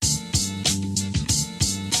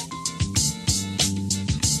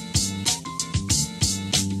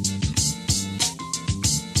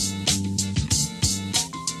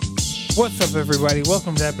What's up, everybody?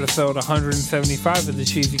 Welcome to episode 175 of the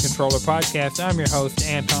Cheesy Controller Podcast. I'm your host,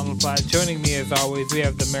 Anton LaPlatte. Joining me, as always, we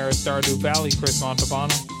have the Mayor of Stardew Valley, Chris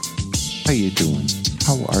Montalbano. How you doing?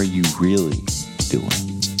 How are you really doing?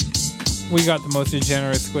 We got the most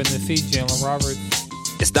degenerate squid in the sea, Jalen Roberts.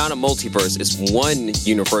 It's not a multiverse. It's one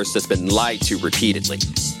universe that's been lied to repeatedly.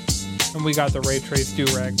 And we got the Ray Trace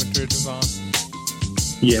Do-Rag, Mr. Devon.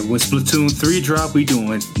 Yeah, when Splatoon 3 drop, we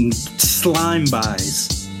doing slime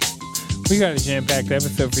buys. We got a jam-packed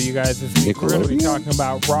episode for you guys this week. We're going to be talking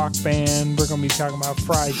about Rock Band. We're going to be talking about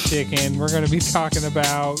fried chicken. We're going to be talking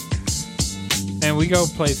about, and we go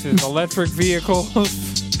places, electric vehicles.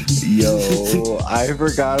 Yo, I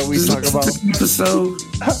forgot we talk about episode.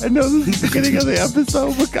 I know this is the beginning of the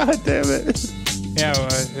episode, but god damn it. Yeah,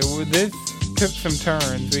 this took some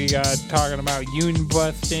turns. We got talking about union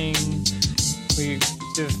busting. We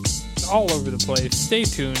just all over the place. Stay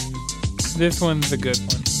tuned. This one's a good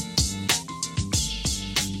one.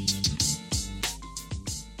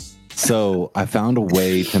 So I found a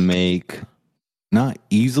way to make, not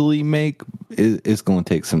easily make, it's going to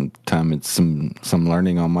take some time and some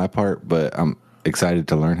learning on my part, but I'm excited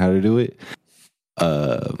to learn how to do it.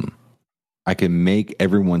 I can make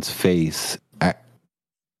everyone's face. I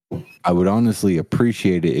would honestly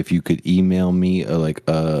appreciate it if you could email me a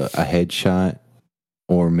headshot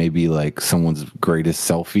or maybe like someone's greatest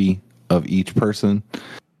selfie of each person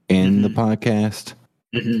in the podcast.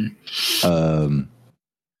 Mm-hmm.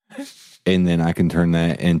 And then I can turn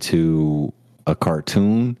that into a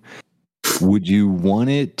cartoon. Would you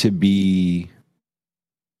want it to be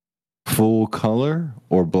full color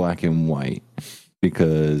or black and white?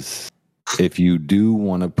 Because if you do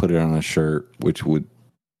want to put it on a shirt, which would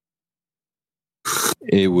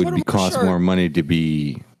cost more money to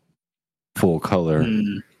be full color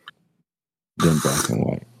than black and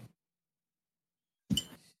white.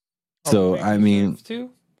 So I mean,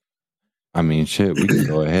 shit, we can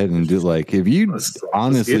go ahead and do like, if you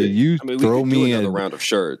honestly, throw me another round of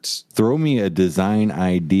shirts. Throw me a design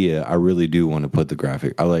idea. I really do want to put the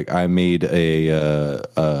graphic. I made a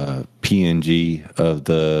PNG of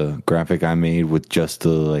the graphic I made with just the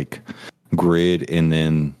like grid and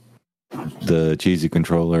then the cheesy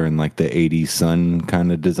controller and like the 80s sun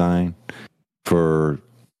kind of design for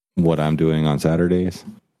what I'm doing on Saturdays.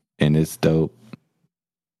 And it's dope.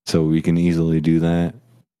 So we can easily do that.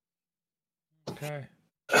 Okay.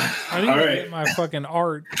 I need to get my fucking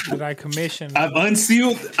art that I commissioned. I've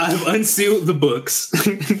unsealed the books.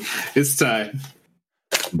 It's time.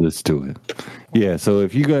 Let's do it. Yeah, so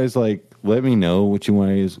if you guys like, let me know what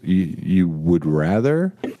you would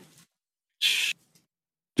rather. Just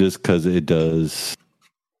because it does.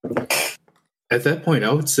 At that point,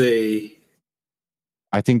 I would say,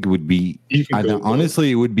 I think it would be,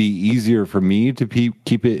 honestly, it would be easier for me to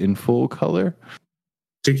keep it in full color.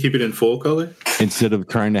 To keep it in full color? Instead of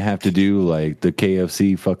trying to have to do like the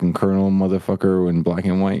KFC fucking Colonel motherfucker in black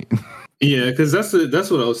and white. Yeah, because that's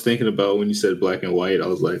what I was thinking about when you said black and white. I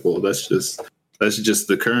was like, well, that's just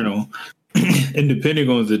the Colonel. And depending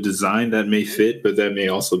on the design, that may fit, but that may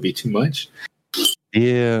also be too much.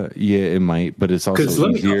 Yeah, it might, but it's also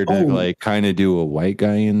easier to like kind of do a white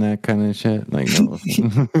guy in that kind of shit. Like, no.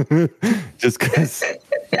 Just because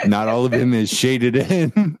not all of him is shaded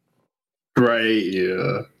in. Right,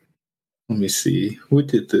 yeah. Let me see. What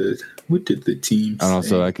did the team say? And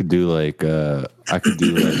also I could do like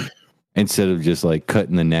instead of just like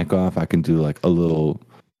cutting the neck off, I can do like a little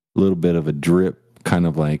bit of a drip, kind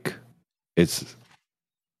of like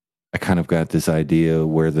I kind of got this idea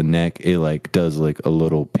where the neck, it like does like a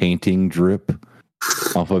little painting drip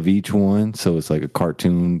off of each one. So it's like a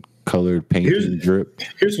cartoon colored painting drip.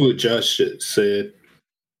 Here's what Josh said.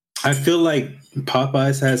 I feel like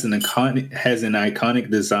Popeyes has an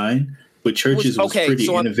iconic design, but Church's was pretty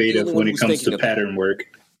innovative when it comes to pattern work.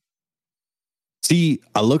 See,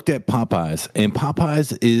 I looked at Popeyes, and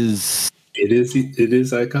Popeyes is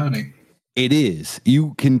iconic. It is.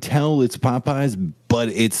 You can tell it's Popeyes, but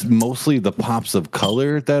it's mostly the pops of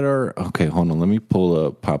color that are okay. Hold on, let me pull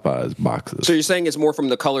up Popeyes boxes. So you're saying it's more from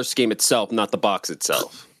the color scheme itself, not the box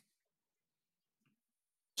itself?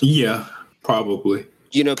 Yeah, probably.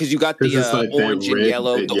 You know, because you got the like orange and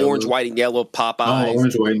yellow, the yellow. Orange, white, and yellow Popeyes. Oh,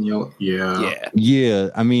 orange, white, and yellow. Yeah.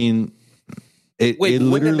 I mean,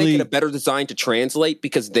 wouldn't it make it a better design to translate?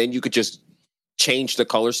 Because then you could just change the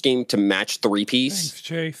color scheme to match three-piece. Thanks,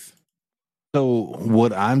 Chase. So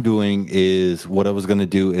what I'm doing is, what I was going to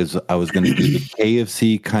do is I was going to do the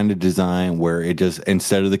KFC kind of design where it just,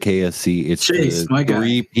 instead of the KFC, it's Chase, the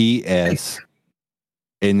 3PS.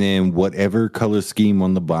 And then whatever color scheme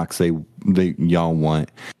on the box they y'all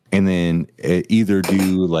want, and then either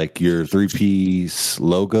do like your 3-piece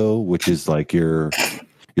logo, which is like your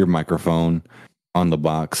microphone on the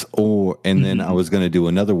box, and then I was going to do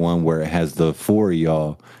another one where it has the 4 of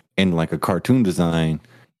y'all and like a cartoon design.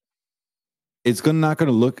 It's not going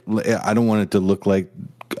to look, I don't want it to look like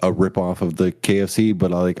a rip off of the KFC,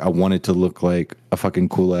 but I want it to look like a fucking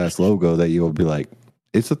cool ass logo that you'll be like,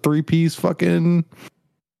 it's a 3-piece fucking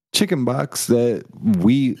chicken box that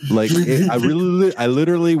we like. I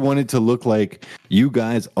literally want it to look like you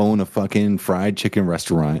guys own a fucking fried chicken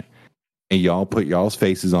restaurant and y'all put y'all's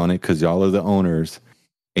faces on it because y'all are the owners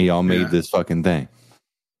and y'all made this fucking thing.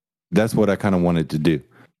 That's what I kind of wanted to do.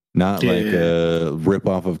 Not like a rip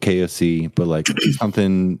off of KFC, but like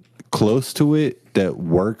something close to it that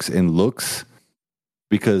works and looks,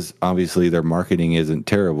 because obviously their marketing isn't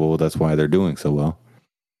terrible. That's why they're doing so well.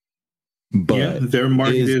 But their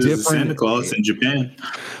market is Santa Claus in Japan.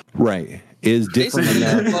 Right. Is different than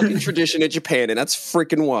that fucking tradition in Japan, and that's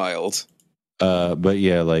freaking wild. But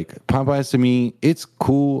yeah, like Popeyes to me, it's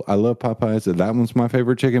cool. I love Popeyes. That one's my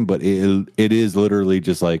favorite chicken, but it is literally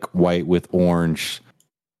just like white with orange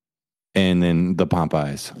and then the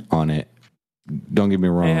Popeyes on it. Don't get me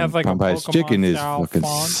wrong. They have like Popeyes chicken is fucking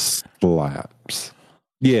slaps.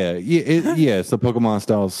 Yeah, it's the Pokemon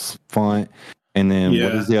style font. And then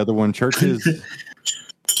what is the other one? Churches.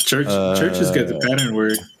 Churches get the pattern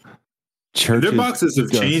word. Their boxes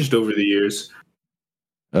have changed over the years.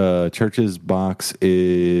 Church's box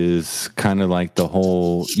is kind of like the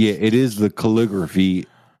whole. Yeah, it is the calligraphy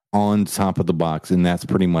on top of the box, and that's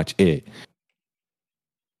pretty much it.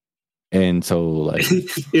 And so, like,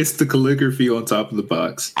 it's the calligraphy on top of the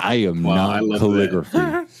box. I am not calligraphy.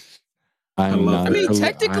 I mean,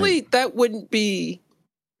 technically, that wouldn't be.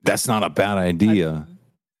 That's not a bad idea.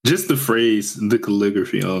 Just the phrase, the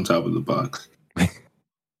calligraphy on top of the box.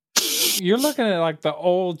 You're looking at like the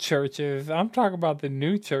old churches. I'm talking about the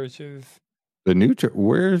new churches. The new church?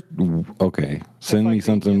 Where? Okay, send me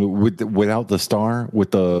something without the star.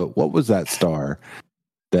 With the what was that star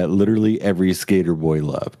that literally every skater boy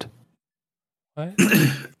loved? What?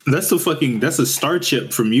 That's a star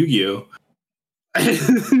chip from Yu-Gi-Oh.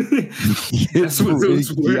 That's what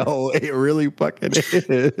those were. Yo, it really fucking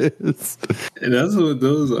is. And that's what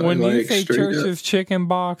those are. When like, you say Church's chicken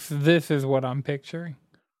box, this is what I'm picturing.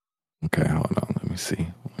 Okay, hold on. Let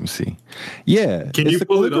me see. Yeah. Can you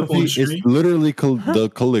pull it up on screen? It's literally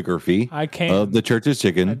the calligraphy of the Church's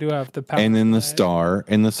chicken. I do have the power. And then the star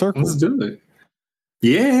and the circle. Let's do it.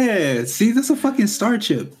 Yeah. See, that's a fucking star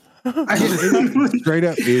chip. Straight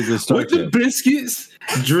up is a star with chip. The biscuits,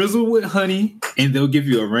 drizzle with honey, and they'll give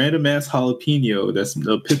you a random ass jalapeno. That's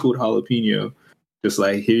a pickled jalapeno. Just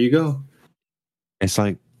like, here you go. It's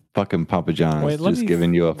like fucking Papa John's just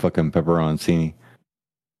giving you a fucking pepperoncini.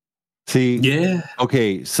 See, yeah.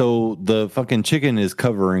 Okay, so the fucking chicken is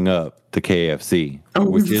covering up the KFC,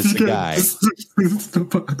 which is the guy.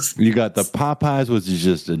 You got the Popeyes, which is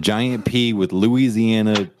just a giant P with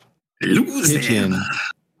Louisiana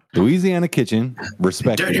kitchen.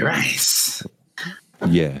 Respect. Dirty rice.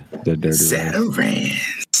 Yeah, the dirty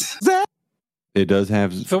rice. It does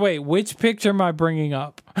have. So wait, which picture am I bringing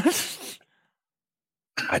up?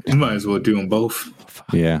 You might as well do them both.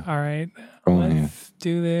 Yeah. All right. Let's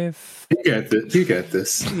do this. You got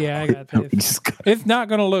this. Yeah, I got this. It's not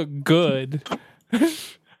going to look good.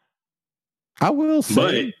 I will say.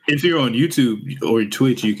 But if you're on YouTube or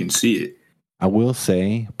Twitch, you can see it. I will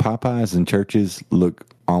say Popeyes and Church's look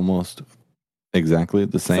almost exactly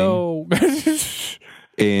the same. So,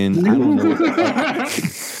 and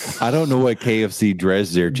I don't know what KFC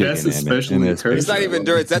dressed their chicken that's especially in. It's not even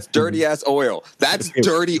dirty. That's dirty ass oil. That's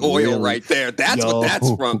dirty oil right there. That's what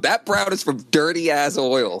that's from. That brown is from dirty ass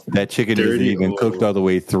oil. That chicken isn't even cooked all the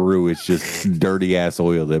way through. It's just dirty ass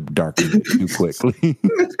oil that darkens it too quickly.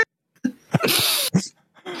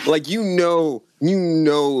 Like you know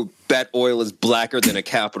that oil is blacker than a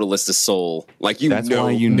capitalist's soul. Like that's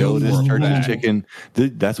why you know this Church's chicken.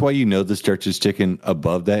 That's why you know this Church's chicken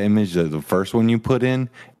above that image. The first one you put in,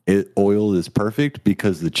 oil is perfect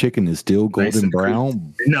because the chicken is still golden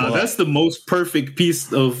brown. No, that's the most perfect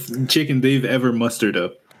piece of chicken they've ever mustered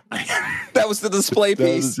up. That was the display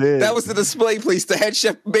piece. That was the display piece. The head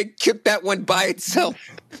chef kept that one by itself.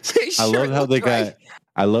 I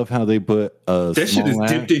love how they put that shit is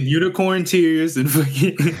dipped in unicorn tears and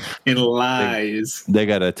fucking and lies. They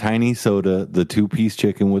got a tiny soda, the 2-piece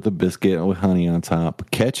chicken with a biscuit with honey on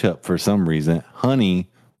top, ketchup for some reason, honey.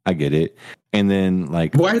 I get it. And then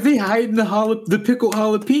like, why are they hiding the pickled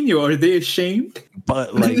jalapeno? Are they ashamed?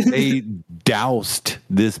 But like they doused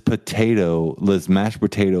this mashed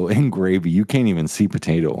potato in gravy. You can't even see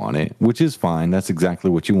potato on it, which is fine. That's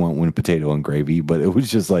exactly what you want when potato and gravy. But it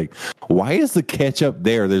was just like, why is the ketchup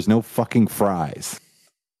there? There's no fucking fries.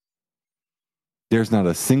 There's not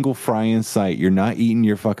a single fry in sight. You're not eating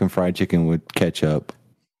your fucking fried chicken with ketchup.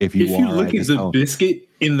 If you look at the biscuit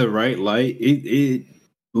in the right light, it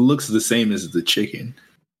looks the same as the chicken.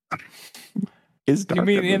 You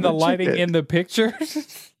mean in the lighting chicken. In the picture?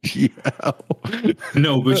 Yeah.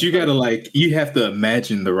 No, but you have to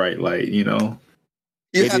imagine the right light, you know?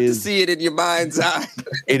 You have to see it in your mind's eye.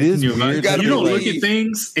 It is. You don't look at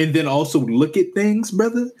things and then also look at things,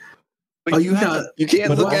 brother. You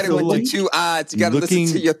can't look at it with your two eyes. You got to listen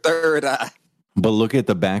to your third eye. But look at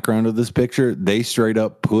the background of this picture. They straight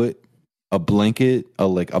up put a blanket,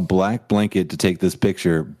 like a black blanket to take this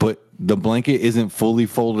picture, but the blanket isn't fully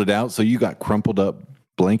folded out, so you got crumpled up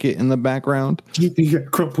blanket in the background. You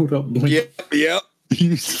got crumpled up blanket. Yep.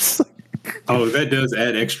 Oh, that does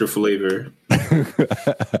add extra flavor.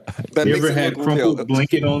 You ever had crumpled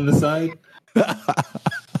blanket on the side?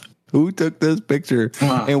 Who took this picture?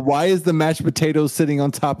 And why is the mashed potato sitting on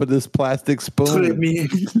top of this plastic spoon?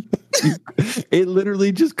 It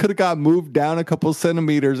literally just could have got moved down a couple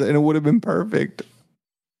centimeters and it would have been perfect.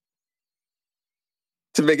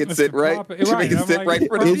 To make it sit right. To make it sit right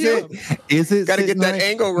for the view. Is it? Got to get that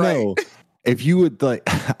angle right. No. If you would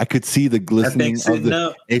I could see the glistening of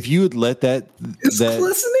the. If you would let that. It's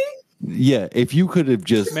glistening? Yeah, if you could have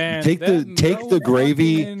just take the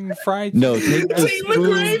gravy.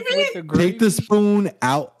 Take the spoon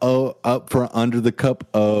out up from under the cup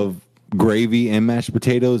of gravy and mashed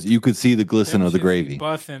potatoes, you could see the glisten of the gravy.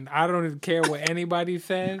 Bussin'. I don't even care what anybody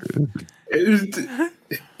says.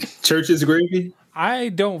 Church's gravy? I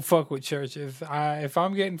don't fuck with Church's. If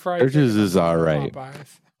I'm getting fried Church's is all right.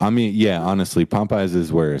 Popeyes. I mean, yeah, honestly, Popeyes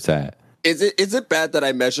is where it's at. Is it bad that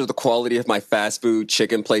I measure the quality of my fast food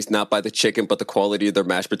chicken place not by the chicken, but the quality of their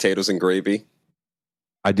mashed potatoes and gravy?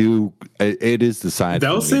 I do. It is the side.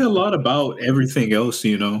 That'll say a lot about everything else,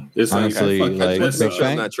 you know. It's honestly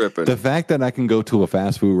the fact that I can go to a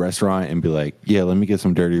fast food restaurant and be like, yeah, let me get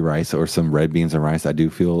some dirty rice or some red beans and rice. I do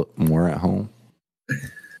feel more at home.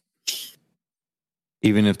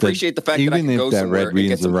 Even if appreciate the fact that I can go that red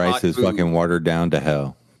beans and rice is fucking watered down to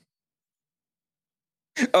hell.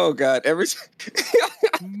 Oh God!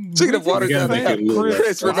 Speaking of watered down,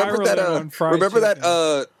 Chris, remember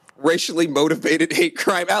that racially motivated hate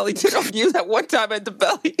crime Allie did on you that one time at the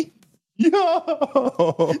belly? Yo,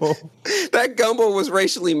 that gumbo was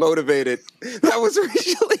racially motivated. That was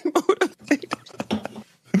racially motivated.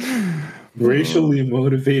 Racially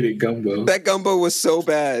motivated gumbo. That gumbo was so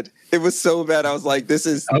bad. It was so bad. I was like, "This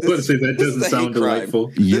is." I was going to say that doesn't sound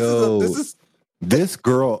delightful. Yo, this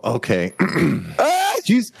girl. Okay,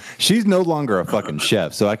 she's no longer a fucking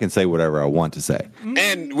chef, so I can say whatever I want to say.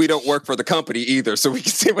 And we don't work for the company either, so we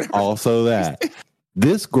can say whatever. Also, that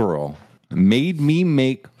this girl made me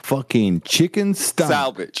make fucking chicken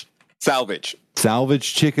stock.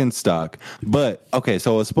 Salvage chicken stock. But okay,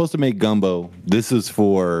 so I was supposed to make gumbo. This is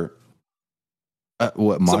for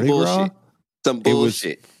what, Mardi Gras? Some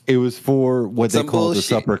bullshit. It was for what they call the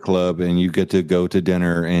supper club, and you get to go to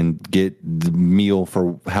dinner and get the meal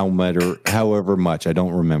for however much. I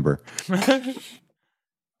don't remember.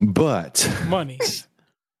 But money.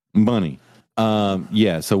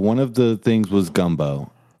 Yeah. So one of the things was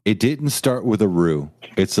gumbo. It didn't start with a roux.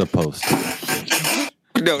 It's supposed to.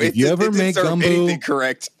 No, if you ever make gumbo,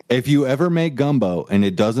 correct. If you ever make gumbo and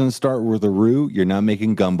it doesn't start with a roux, you're not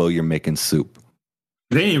making gumbo. You're making soup.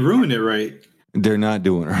 They ain't ruined it right. They're not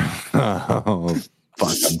doing it. Oh,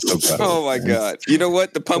 oh my God! You know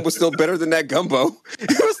what? The pun was still better than that gumbo. It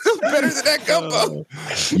was still better than that gumbo.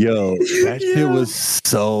 Yo, that shit was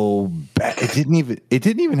so bad. It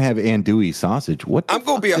didn't even have andouille sausage. What? I'm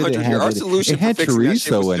gonna be 100 here. Our solution for fixing that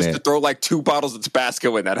shit was just to throw like 2 bottles of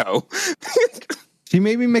Tabasco in that hoe. She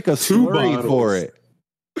made me make a slurry for it.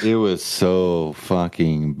 It was so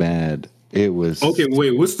fucking bad. It was okay.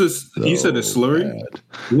 Wait, what's this? So you said a slurry. Bad.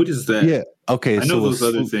 What is that? Yeah. Okay. I know those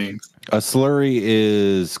other things. A slurry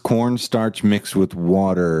is cornstarch mixed with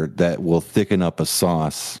water that will thicken up a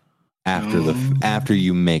sauce after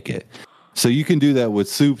you make it. So you can do that with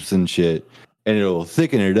soups and shit, and it'll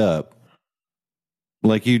thicken it up.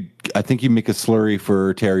 Like I think you make a slurry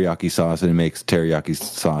for teriyaki sauce, and it makes teriyaki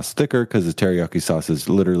sauce thicker because the teriyaki sauce is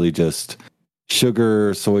literally just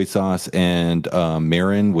sugar, soy sauce, and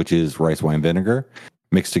mirin, which is rice wine vinegar,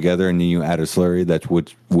 mixed together, and then you add a slurry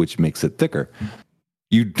which makes it thicker.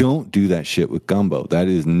 You don't do that shit with gumbo. That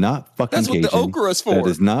is not fucking Cajun. That's what the okra is for. That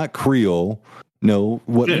is not Creole. No.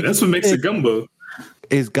 That's what makes it gumbo.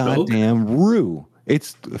 is goddamn roux.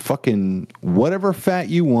 It's fucking whatever fat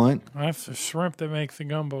you want. That's the shrimp that makes the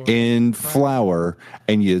gumbo. In flour,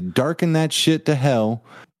 and you darken that shit to hell.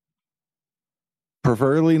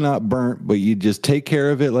 Preferably not burnt, but you just take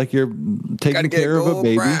care of it like you're taking care of a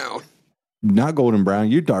baby. Brown. Not golden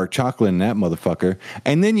brown. You're dark chocolate in that motherfucker.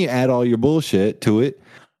 And then you add all your bullshit to it.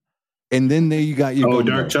 And then there you got your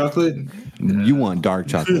gumbo. Dark chocolate? You want dark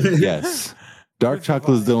chocolate. Yes. Dark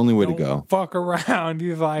chocolate is the only way to go. Fuck around.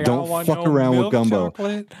 He's like, don't I don't want fuck no around milk with gumbo.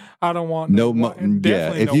 Chocolate. I don't want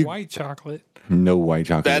definitely no white chocolate. No white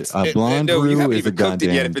chocolate. That's a blonde no, you roux haven't is even a cooked goddamn.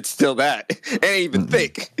 it yet. If it's still that, it ain't even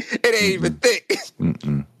thick. It ain't even thick.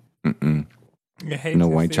 No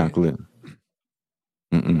white chocolate.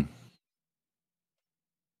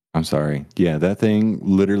 I'm sorry. Yeah, that thing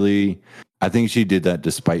literally. I think she did that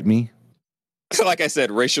despite me. So, like I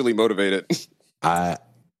said, racially motivated. I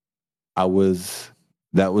was.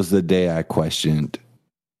 That was the day I questioned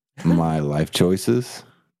my life choices.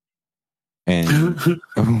 And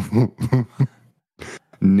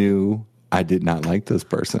knew I did not like this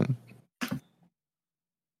person.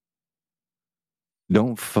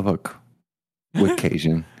 Don't fuck with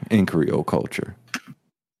Cajun and Creole culture.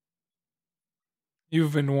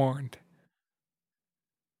 You've been warned.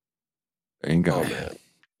 There you go. Oh man,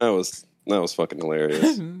 that was fucking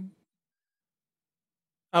hilarious.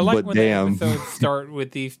 I like when the episodes start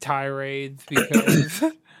with these tirades because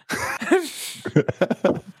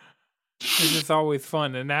it's just always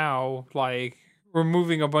fun. And now, like, we're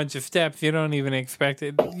moving a bunch of steps. You don't even expect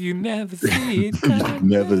it. You never see it coming.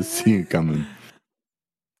 Never see it coming.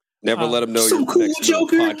 Never let them know your cool next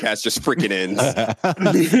podcast just freaking ends.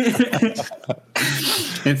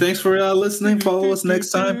 And thanks for listening. Follow us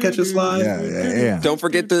next time. Catch us live. Yeah. Don't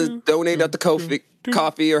forget to donate at the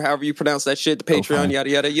coffee or however you pronounce that shit, the Patreon, yada,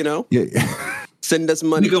 yada, you know? Yeah. Send us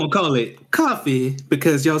money. We're going to call it coffee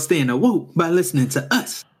because y'all staying awoke by listening to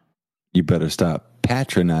us. You better stop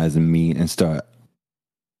patronizing me and start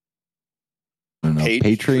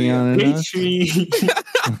Patreon.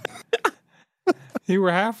 You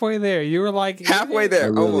were halfway there. You were like halfway there. I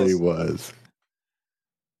really was.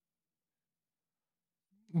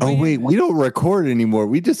 Oh wait, we don't record anymore.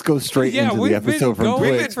 We just go straight into the episode from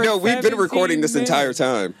Twitch. We've been recording this entire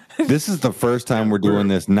time. This is the first time we're doing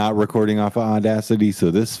this, not recording off of Audacity, so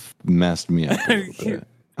this messed me up a little bit.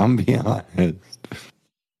 I'm being honest.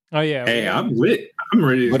 Oh yeah. Hey, I'm lit. I'm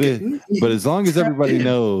ready. But as long as everybody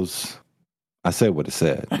knows, I said what it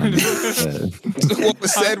said. What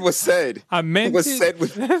was said was said. I meant what was said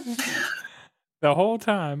was the whole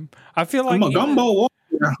time. I feel like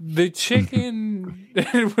the chicken.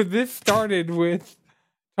 This started with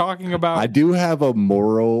talking about. I do have a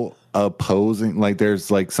moral opposing. Like,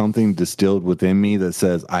 there's like something distilled within me that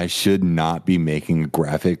says I should not be making a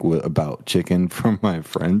graphic about chicken for my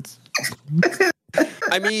friends.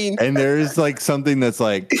 I mean, and there is like something that's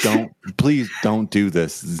like, please don't do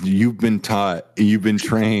this. You've been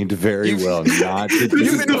trained very well not to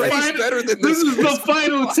do this. Better than this is the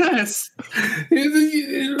final test.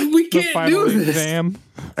 We can't do this. Exam.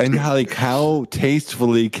 And how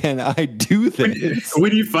tastefully can I do this?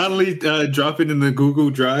 When you finally drop it in the Google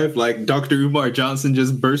Drive, like Dr. Umar Johnson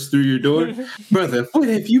just burst through your door, brother, what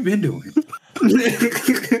have you been doing?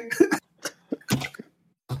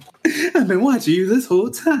 I've been watching you this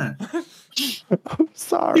whole time. I'm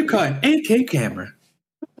sorry. You caught an 8K camera.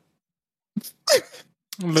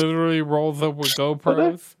 Literally rolls up with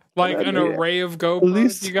GoPros. Like an array of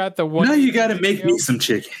GoPros. You got the one. Now you got to make me some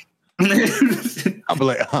chicken. I'm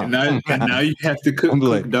like, now you have to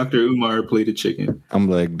cook Dr. Umar a plate of chicken. I'm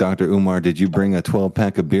like, Dr. Umar, did you bring a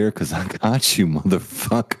 12-pack of beer? Because I got you,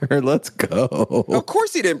 motherfucker. Let's go. Of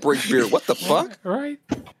course he didn't bring beer. What the fuck? Right?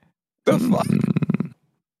 The fuck?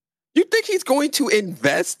 You think he's going to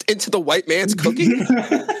invest into the white man's cooking?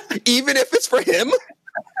 Even if it's for him?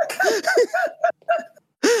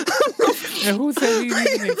 And who said he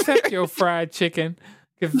didn't accept your fried chicken?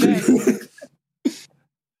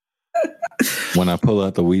 When I pull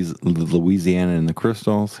out the Louisiana and the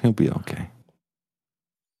crystals, he'll be okay.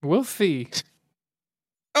 We'll see.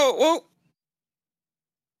 Oh, well.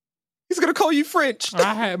 He's going to call you French.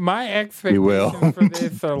 My expectations for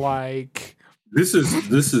this are like... This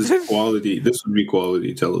is quality. This would be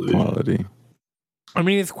quality television. Quality. I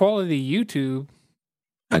mean, it's quality YouTube.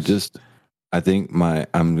 I think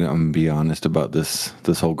I'm gonna be honest about this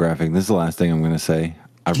whole graphic. This is the last thing I'm gonna say.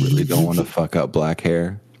 I really don't want to fuck up black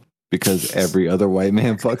hair because every other white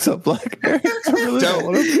man fucks up black hair. I really don't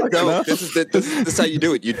want to fuck it up. This is how you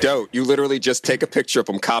do it. You don't. You literally just take a picture of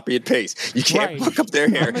them, copy and paste. You can't fuck up their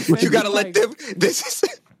hair. You gotta let them. This is.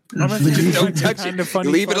 Just don't touch it.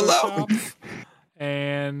 Leave it alone.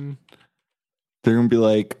 and they're gonna be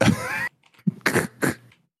like,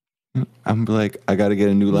 I'm like, I gotta get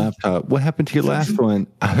a new laptop. What happened to your last one?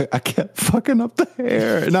 I kept fucking up the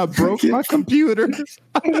hair and I broke my computer.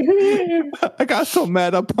 I got so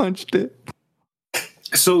mad I punched it.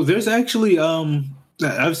 So there's actually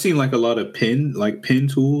I've seen like a lot of pen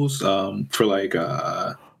tools for like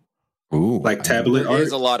tablet art.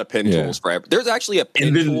 There's a lot of pen tools for there's actually a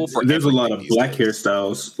pen tool for there's a lot of black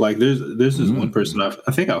hairstyles. Like there's this one person I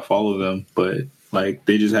think I follow them, but like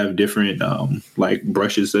they just have different like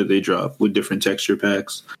brushes that they drop with different texture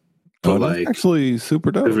packs. But like actually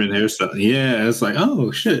super dope. Different hairstyle. Yeah, it's like,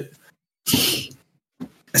 oh shit.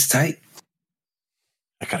 It's tight.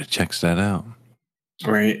 I gotta check that out.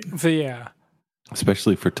 Right. So yeah.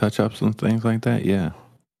 Especially for touch-ups and things like that, yeah.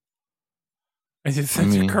 I just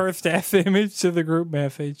sent your cursed ass image to the group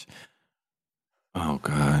message. Oh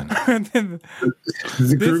God.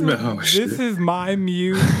 This is my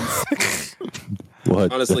muse.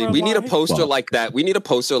 What? Honestly, we need a poster like that. We need a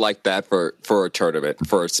poster like that for a tournament,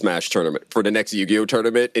 for a Smash tournament, for the next Yu-Gi-Oh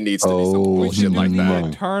tournament. It needs to be some bullshit like that.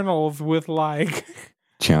 Eternals with like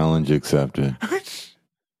challenge accepted.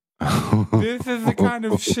 This is the kind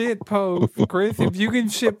of shit post, Chris. If you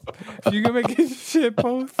can make a shit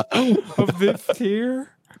post of this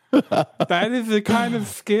tier, that is the kind of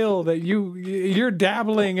skill that you're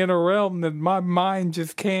dabbling in a realm that my mind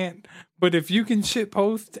just can't. But if you can shit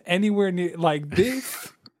post anywhere near like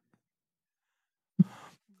this,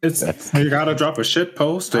 you gotta drop a shit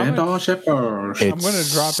post and all shit post. I'm gonna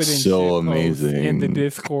drop it in so amazing in the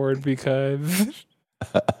Discord because.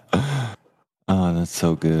 Oh, that's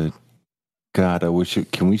so good. God, I wish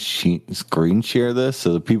can we screen share this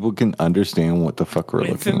so that people can understand what the fuck we're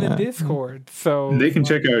looking at? It's in the Discord, so they can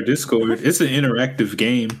check our Discord. It's an interactive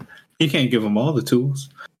game. You can't give them all the tools.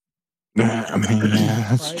 I mean, yeah,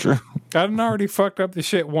 that's true. I done already fucked up the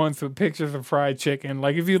shit once with pictures of fried chicken.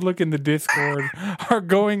 Like if you look in the Discord, our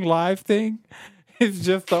going live thing is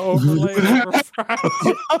just the overlay for fried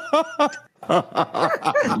chicken.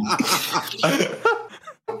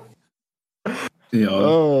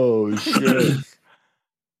 Oh shit!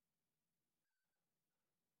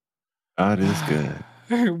 That is good.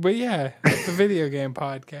 But yeah, it's a video game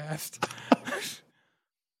podcast.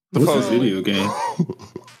 What's a video game?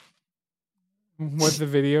 What's a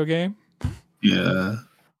video game? Yeah.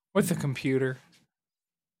 What's a computer?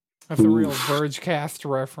 That's a real Vergecast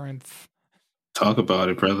reference. Talk about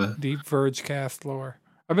it, brother. Deep Vergecast lore.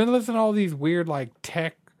 I've been listening to all these weird like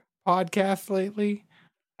tech podcasts lately.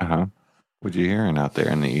 What you hearing out there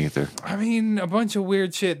in the ether? I mean, a bunch of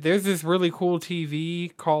weird shit. There's this really cool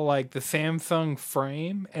TV called like the Samsung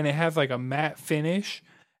Frame, and it has like a matte finish,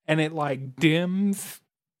 and it like dims.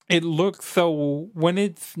 It looks so when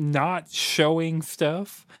it's not showing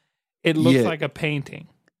stuff, it looks like a painting.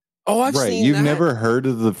 Oh, I've seen You've that. Never heard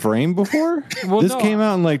of the Frame before? Well, this came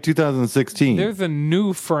out in like 2016. There's a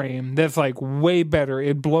new frame that's like way better.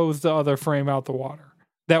 It blows the other frame out the water.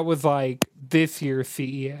 That was like this year's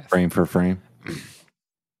CES. Frame for frame.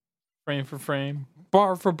 Frame for frame.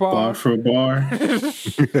 Bar for bar. Bar for bar.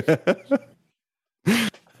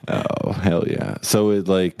 Oh, hell yeah. So it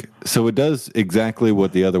does exactly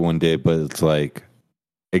what the other one did, but it's like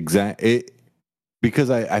because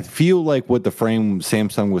I feel like what the frame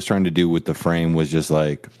Samsung was trying to do with the frame was just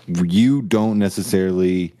like, you don't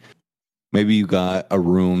necessarily, maybe you got a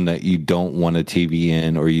room that you don't want a TV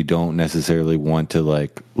in, or you don't necessarily want to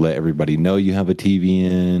like let everybody know you have a TV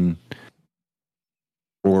in,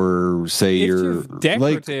 or say it's you're just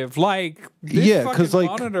decorative. Like this fucking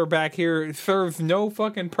like monitor back here serves no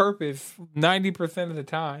fucking purpose 90% of the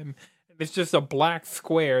time. It's just a black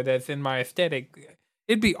square that's in my aesthetic.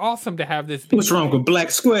 It'd be awesome to have this. What's wrong with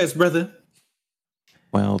black squares, brother?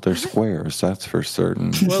 Well, they're squares, that's for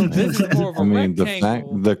certain. Well, this is more of a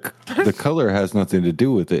rectangle. the color has nothing to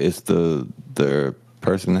do with it. It's the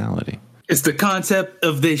personality. It's the concept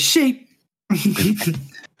of the shape.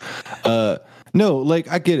 No, like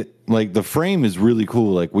I get it. Like the frame is really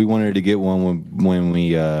cool. Like we wanted to get one when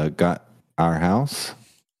we got our house,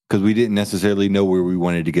 because we didn't necessarily know where we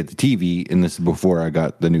wanted to get the TV, and this is before I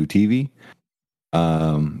got the new TV.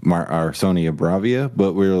 Our Sony Bravia,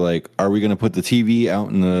 but we were like, are we going to put the TV out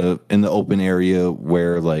in the open area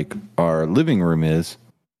where like our living room is?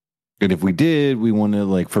 And if we did, we wanted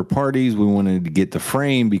like for parties, we wanted to get the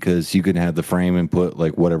frame because you can have the frame and put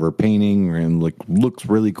like whatever painting, and like looks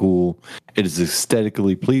really cool. It is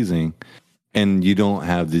aesthetically pleasing, and you don't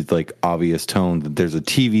have the like obvious tone that there's a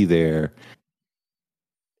TV there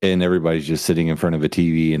and everybody's just sitting in front of a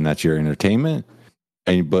TV and that's your entertainment.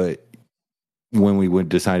 But when we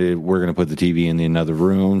decided we're going to put the TV in another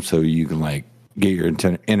room so you can like get your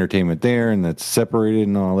entertainment there, and that's separated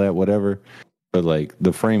and all that, whatever. But like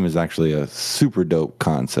the frame is actually a super dope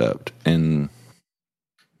concept, and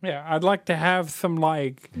yeah, I'd like to have some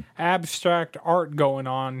like abstract art going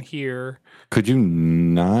on here. Could you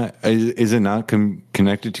not? Is it not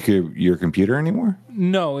connected to your computer anymore?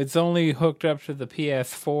 No, it's only hooked up to the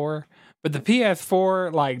PS4. But the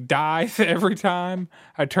PS4 like dies every time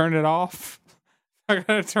I turn it off. I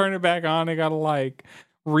gotta turn it back on. I gotta like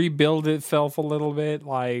rebuild itself a little bit.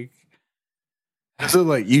 Like, so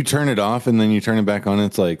like you turn it off and then you turn it back on.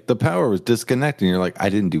 It's like the power was disconnected. And you're like, I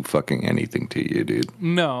didn't do fucking anything to you, dude.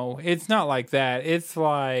 No, it's not like that. It's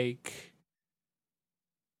like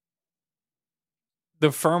the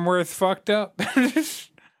firmware is fucked up.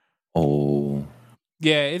 Oh.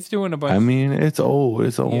 Yeah, it's doing a bunch. I mean, it's old.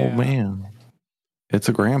 It's an old man. It's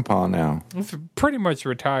a grandpa now. It's pretty much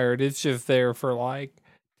retired. It's just there for like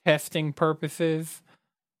testing purposes.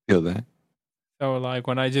 Feel that? So like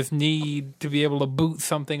when I just need to be able to boot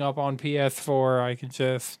something up on PS4, I can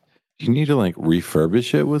just. You need to like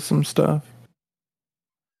refurbish it with some stuff.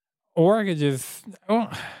 Or I could just.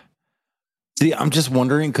 Oh. See, I'm just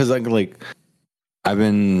wondering because I've been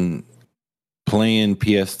playing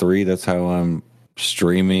PS3. That's how I'm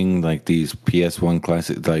streaming like these PS1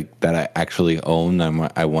 classics like that I actually own.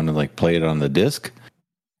 I want to like play it on the disc,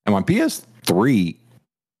 and my PS3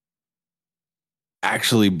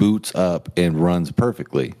 actually boots up and runs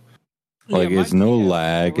perfectly. Like it's no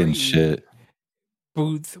lag and shit.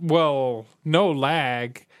 Boots no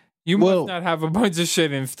lag. You must not have a bunch of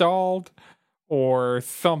shit installed or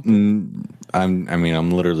something.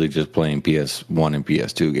 I'm literally just playing PS1 and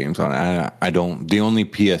PS2 games on it. I don't. The only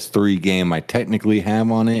PS3 game I technically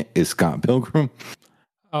have on it is Scott Pilgrim.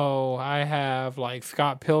 Oh, I have like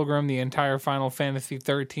Scott Pilgrim, the entire Final Fantasy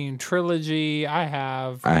 13 trilogy. I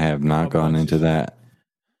have not gone into that.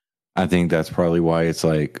 I think that's probably why it's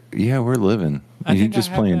like, yeah, we're living. You're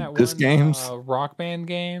just playing disc games. Rock Band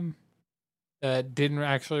game that didn't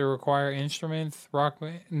actually require instruments. Rock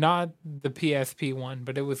Band, not the PSP one,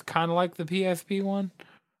 but it was kind of like the PSP one.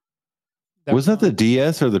 Was that the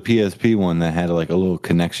DS or the PSP one that had like a little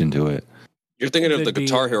connection to it? You're thinking of the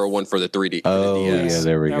Guitar Hero one for the 3D. Oh, the yeah,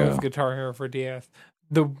 there we go. That was Guitar Hero for DS.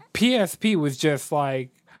 The PSP was just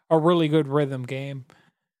like a really good rhythm game.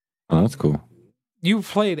 Oh, that's cool. You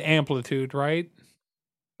played Amplitude, right?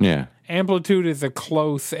 Yeah. Amplitude is a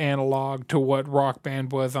close analog to what Rock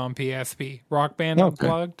Band was on PSP. Rock Band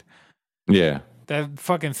Unplugged. Yeah. That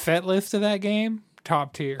fucking set list of that game,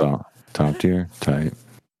 top tier. Oh, top tier, tight.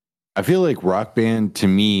 I feel like Rock Band, to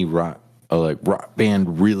me, Rock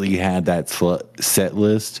Band really had that set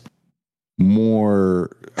list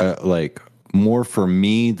more for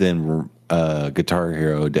me than Guitar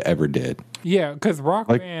Hero ever did. Yeah, because Rock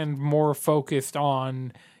Band more focused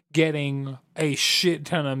on getting a shit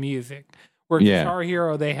ton of music. Where Guitar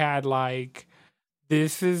Hero, they had like,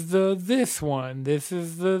 this is this one, this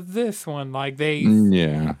is this one. Like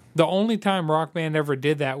the only time Rock Band ever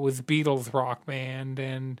did that was Beatles Rock Band,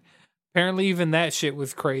 and apparently even that shit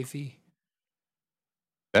was crazy.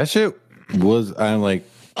 That shit was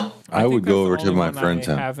I would go over to my friend's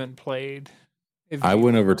house. I haven't played. I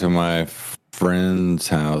went over to my friend's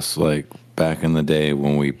house like back in the day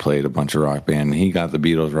when we played a bunch of Rock Band. And he got the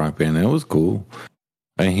Beatles Rock Band. And it was cool.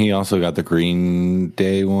 And he also got the Green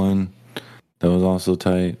Day one. That was also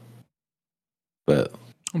tight. But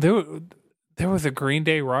there was a Green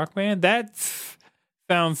Day Rock Band? That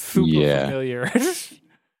sounds super familiar.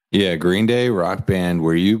 Yeah, Green Day Rock Band,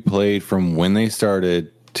 where you played from when they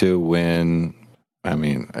started to when, I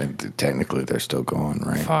mean, technically they're still going,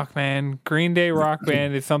 right? Fuck, man. Green Day Rock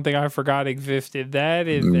Band is something I forgot existed. That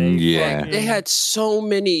is They had so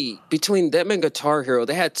many, between them and Guitar Hero,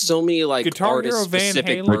 they had so many like Guitar Hero Van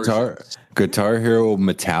Halen. Guitar Hero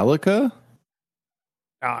Metallica?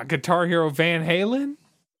 Guitar Hero Van Halen?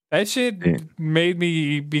 That shit made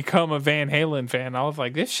me become a Van Halen fan. I was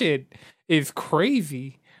like, this shit is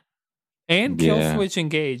crazy. And Killswitch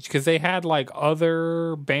Engage, because they had like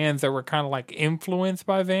other bands that were kind of like influenced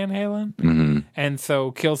by Van Halen. Mm-hmm. And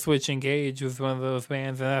so Killswitch Engage was one of those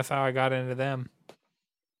bands, and that's how I got into them.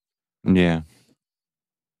 Yeah.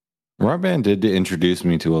 Rock Band did introduce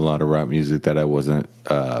me to a lot of rock music that I wasn't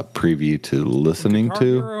privy to listening Guitar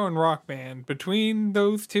to. Hero and Rock Band, between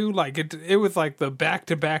those two, like it was like the back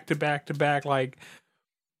to back to back to back, like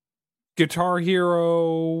Guitar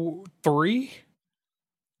Hero 3.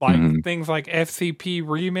 Like things like FCP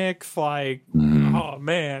Remix, like oh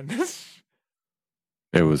man,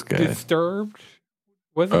 it was good. Disturbed,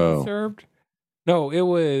 was it Disturbed? No, it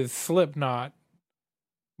was Slipknot.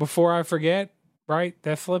 Before I forget, right?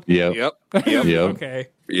 That's Slipknot. Yep. Okay.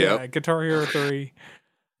 Yep. Yeah, Guitar Hero 3.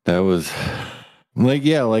 That was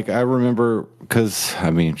like I remember because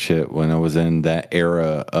I mean, shit, when I was in that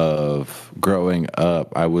era of growing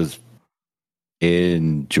up, I was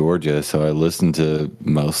in Georgia, so I listened to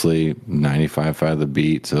mostly 95.5 The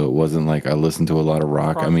Beat. So it wasn't like I listened to a lot of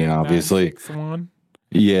rock. Project I mean, obviously, 961.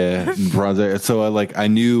 yeah, so I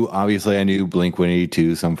knew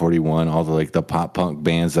Blink-182, Sum 41, all the like the pop punk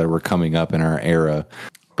bands that were coming up in our era,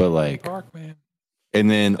 but like Rock, man. and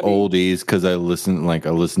then oldies because I listened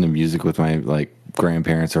to music with my like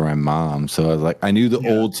grandparents or my mom. So I was like, I knew the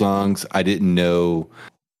old songs. I didn't know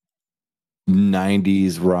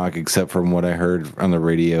 90s rock except from what I heard on the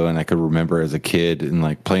radio, and I could remember as a kid and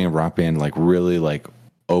like playing Rock Band like really like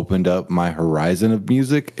opened up my horizon of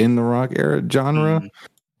music in the rock era genre.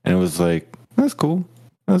 And it was like, that's cool.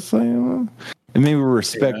 That's like, and maybe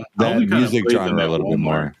respect that music genre a little bit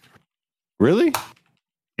more. Really?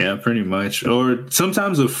 Yeah, pretty much. Or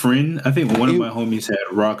sometimes a friend. I think one of my homies had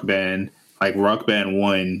Rock Band, like Rock Band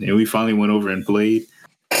 1, and we finally went over and played.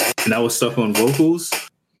 And I was stuck on vocals.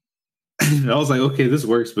 And I was like, okay, this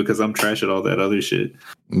works because I'm trash at all that other shit.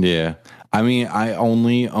 Yeah. I mean, I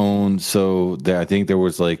only owned, I think there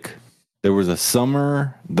was a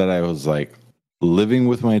summer that I was like living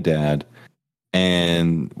with my dad,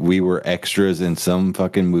 and we were extras in some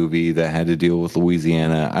fucking movie that had to deal with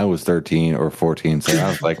Louisiana. I was 13 or 14, so I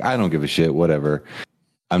was like, I don't give a shit, whatever.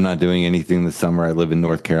 I'm not doing anything this summer. I live in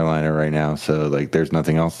North Carolina right now, so like there's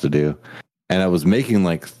nothing else to do. And I was making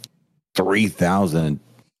like $3,000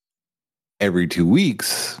 every 2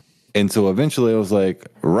 weeks. And so eventually I was like,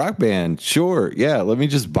 Rock Band, sure, yeah, let me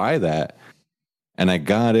just buy that. And I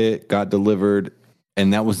got delivered,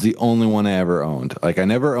 and that was the only one I ever owned. Like, I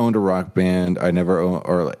never owned a Rock Band. I never owned,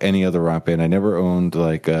 or any other Rock Band. I never owned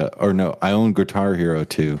I owned Guitar Hero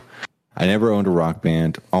 2. I never owned a Rock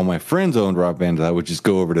Band. All my friends owned Rock Bands. I would just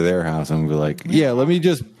go over to their house and be like, yeah, let me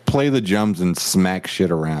just play the drums and smack shit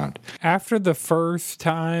around. After the first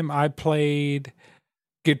time I played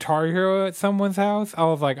Guitar Hero at someone's house, I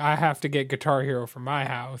was like, I have to get Guitar Hero for my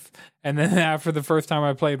house. And then after the first time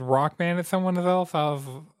I played Rock Band at someone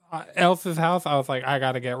else's house, I was like, I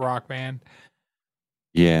gotta get Rock Band.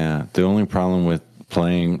 Yeah, the only problem with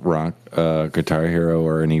playing Guitar Hero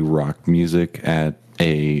or any rock music at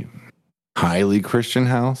a highly Christian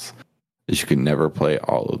house is you could never play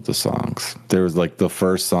all of the songs. There was like the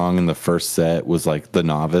first song in the first set was like the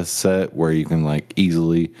novice set where you can like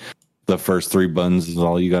easily, the first 3 buttons is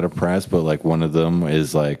all you got to press, but like one of them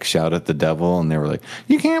is like Shout at the Devil, and they were like,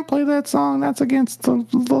 you can't play that song, that's against the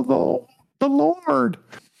Lord.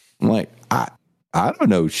 I'm like, I don't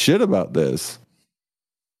know shit about this,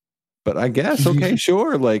 but I guess okay,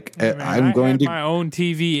 sure. Like, Man, I'm going to my own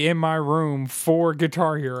TV in my room for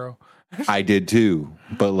Guitar Hero. I did too,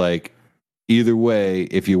 but like either way,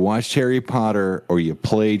 if you watched Harry Potter or you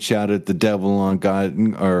played Shout at the Devil on God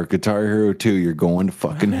or Guitar Hero 2, you're going to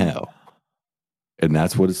fucking hell. And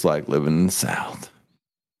that's what it's like living in the South.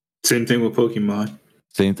 Same thing with Pokemon.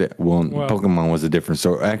 Same thing. Well, Pokemon was a different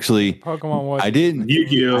story. Actually, Pokemon was. I didn't.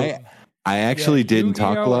 Yu-Gi-Oh! I actually didn't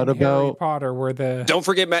talk a lot about Harry Potter. Were the Don't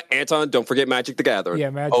forget Anton. Don't forget Magic the Gathering.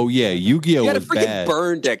 Yeah, Magic. Oh yeah, Yu-Gi-Oh! He had a was freaking bad.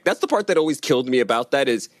 burn deck. That's the part that always killed me about that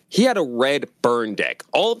is he had a red burn deck.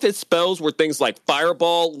 All of his spells were things like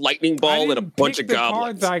Fireball, Lightning Ball, and a bunch of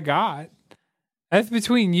goblins. Cards I got. That's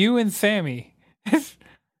between you and Sammy. That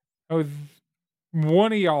was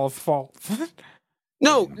one of y'all's faults.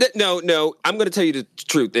 No. I'm going to tell you the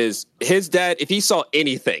truth is his dad, if he saw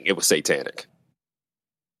anything, it was satanic.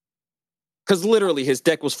 Because literally his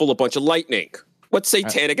deck was full of a bunch of lightning. What's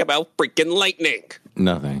satanic about freaking lightning?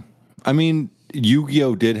 Nothing. I mean,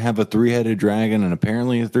 Yu-Gi-Oh! Did have a 3-headed dragon, and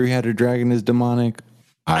apparently a 3-headed dragon is demonic.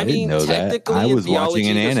 I didn't know that. I was watching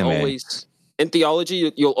an anime. In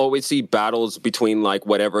theology, you'll always see battles between like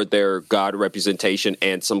whatever their god representation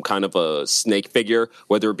and some kind of a snake figure,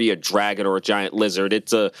 whether it be a dragon or a giant lizard.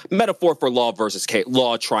 It's a metaphor for law versus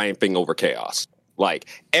law triumphing over chaos. Like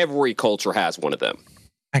every culture has one of them.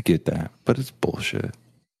 I get that, but it's bullshit.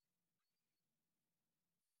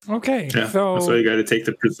 Okay, yeah, so that's why you got to take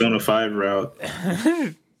the Persona 5 route.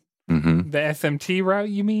 The SMT route,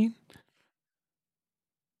 you mean?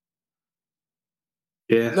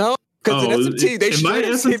 Yeah. No. Because in SMT, they should in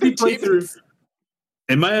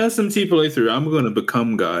my SMT playthrough, I'm going to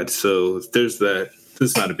become God. So there's that.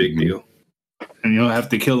 It's not a big deal. And you don't have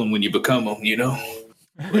to kill him when you become him, you know?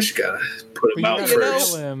 You just got to put him out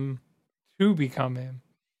first. Kill him to become him.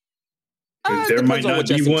 There might not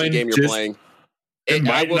be one game you're playing. It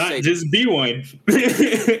might not just be one.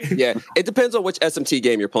 Yeah, it depends on which SMT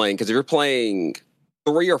game you're playing. Because if you're playing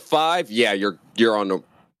 3 or 5, yeah, you're going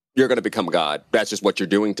to become God. That's just what you're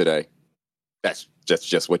doing today. That's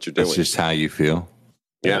just what you're doing. That's just how you feel.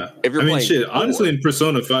 Yeah. If you're playing shit. 4, Honestly, in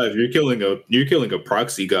Persona 5, you're killing a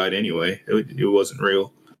proxy god anyway. It wasn't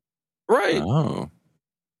real. right? Oh.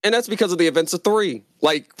 And that's because of the events of 3.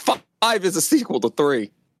 Like 5 is a sequel to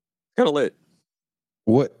 3. Kind of lit.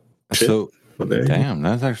 What? Shit. So, Well, there you go. damn,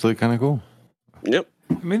 that's actually kind of cool. Yep.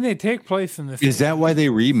 I mean, they take place in this. Is that why they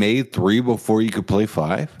remade 3 before you could play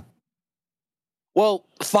 5? Well,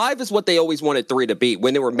 5 is what they always wanted 3 to be.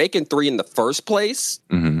 When they were making 3 in the first place,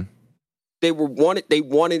 Mm-hmm. they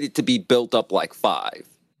wanted it to be built up like 5.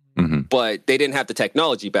 Mm-hmm. But they didn't have the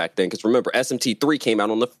technology back then, because remember, SMT3 came out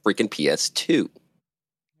on the freaking PS2.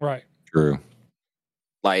 Right. True.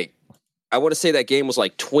 Like, I want to say that game was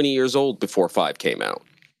like 20 years old before 5 came out.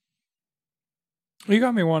 You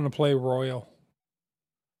got me wanting to play Royal.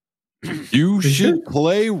 You should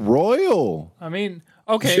play Royal. I mean,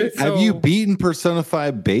 okay. Shit. So, Have you beaten Persona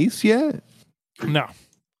 5 base yet? No.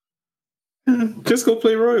 Just go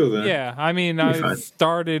play Royal then. Yeah, I mean, You'll be I fine.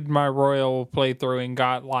 started my Royal playthrough and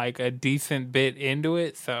got like a decent bit into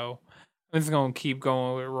it, so I'm just gonna keep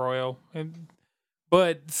going with Royal.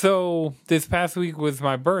 But so this past week was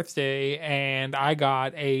my birthday, and I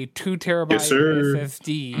got a 2 terabyte Yes, sir.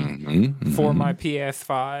 SSD Mm-hmm. for my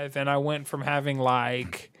PS5, and I went from having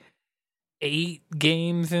like 8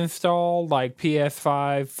 games installed, like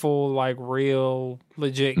PS5 full, like real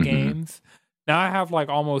legit Mhm. games. Now I have like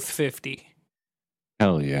almost 50.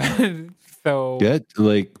 Hell yeah. So That,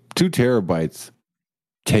 like, 2 terabytes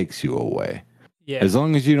takes you away. yeah, As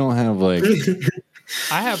long as you don't have, like,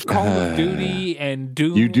 I have Call of Duty and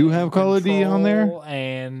Doom. You do have and Call of Duty on there? Control,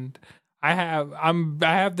 and I have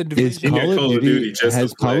the is division. You got Call of Duty, just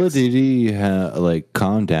has a Call of flex. Duty, like,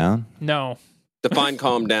 calmed down No, Define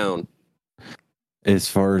calm down. as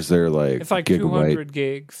far as their, like, it's like gigabyte? 200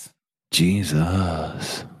 gigs.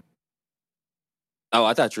 Jesus. Oh,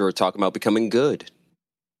 I thought you were talking about becoming good.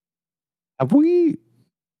 Have we,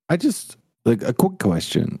 I just, like, a quick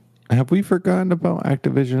question. Have we forgotten about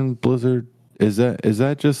Activision Blizzard? Is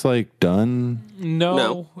that just, like, done?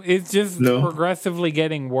 No, it's just No. progressively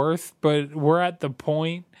getting worse. But we're at the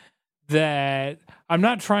point that I'm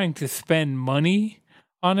not trying to spend money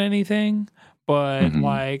on anything. But Mhm.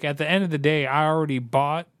 like at the end of the day, I already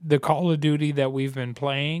bought the Call of Duty that we've been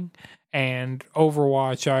playing, and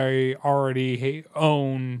Overwatch I already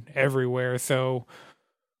own everywhere. So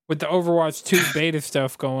with the Overwatch 2 beta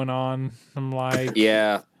stuff going on, I'm like,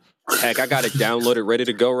 Yeah. Heck, I got it downloaded, ready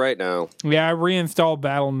to go right now. yeah, I reinstalled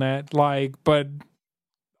BattleNet, like, but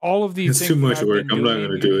all of these It's things too much that I've work. been I'm not doing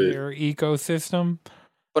gonna do in it. their ecosystem,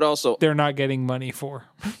 But also, they're not getting money for.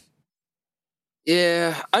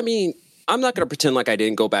 yeah, I mean, I'm not going to pretend like I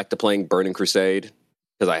didn't go back to playing Burning Crusade,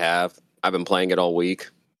 because I have. I've been playing it all week.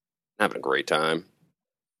 Having a great time.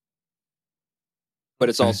 But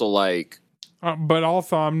it's Okay. also like, But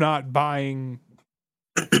also, I'm not buying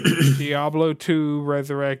Diablo 2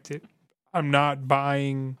 Resurrected. I'm not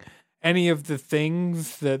buying any of the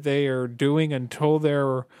things that they are doing until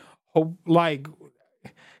they're like,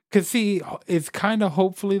 because see, it's kind of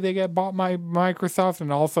hopefully they get bought by Microsoft,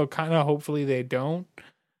 and also kind of hopefully they don't.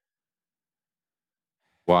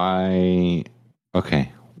 Why?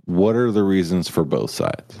 Okay. What are the reasons for both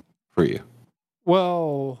sides for you?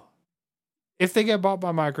 Well, if they get bought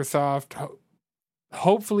by Microsoft,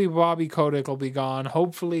 hopefully Bobby Kotick will be gone.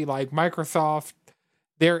 Hopefully, like Microsoft,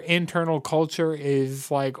 their internal culture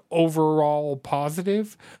is like overall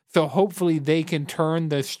positive. So hopefully they can turn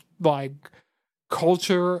this like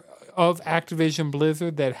culture of Activision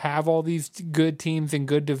Blizzard that have all these good teams and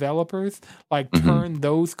good developers, like Mhm. turn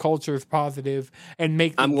those cultures positive and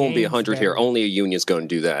make. I'm going to be 100 here. Only a union's going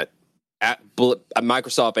to do that.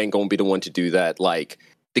 Microsoft ain't going to be the one to do that. Like,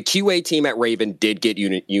 the QA team at Raven did get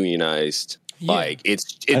unionized. Yeah. Like, it's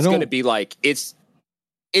don't- going to be like, it's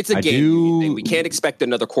a I game do- union thing. We can't expect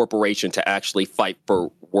another corporation to actually fight for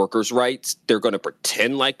workers' rights. They're going to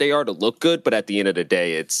pretend like they are to look good, but at the end of the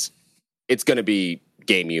day, it's going to be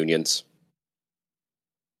game unions.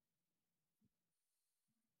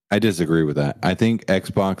 I disagree with that. I think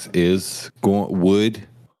Xbox would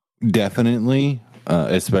definitely,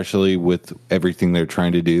 especially with everything they're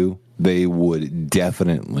trying to do, they would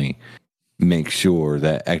definitely make sure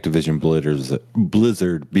that Activision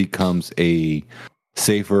Blizzard becomes a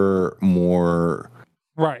safer, more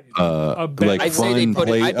right. A better- like I'd say they fun put it,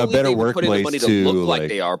 play, I a believe better they would put in the money workplace to to look like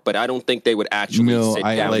they are, but I don't think they would actually No, sit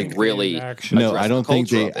I down like- and really. Actually, No, address I the don't think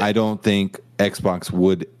culture they. of it. I don't think Xbox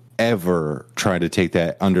would ever try to take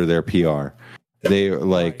that under their PR. They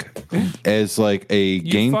like as like a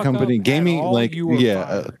game fuck company, up at gaming all, like you were yeah.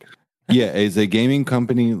 fired. Yeah, as a gaming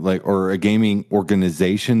company or a gaming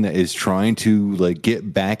organization that is trying to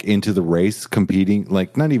get back into the race, competing,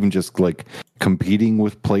 not even just competing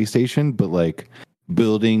with PlayStation, but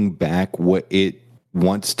building back what it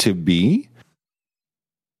wants to be.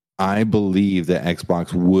 I believe that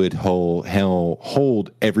Xbox would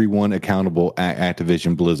hold everyone accountable at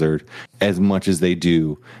Activision Blizzard as much as they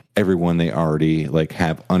do everyone they already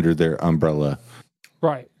have under their umbrella.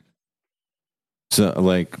 Right.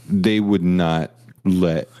 So they would not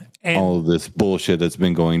let all of this bullshit that's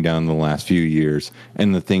been going down the last few years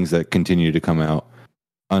and the things that continue to come out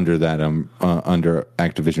under that under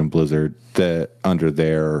Activision Blizzard that under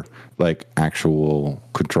their actual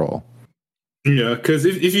control. Yeah, because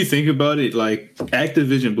if you think about it,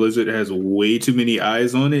 Activision Blizzard has way too many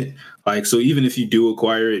eyes on it. So even if you do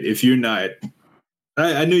acquire it, if you're not,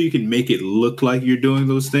 I know you can make it look like you're doing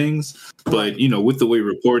those things, but with the way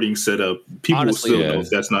reporting's set up, people Honestly, will still know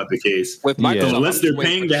that's not the case. With Microsoft, unless they're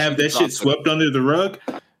paying to have that shit swept under the rug.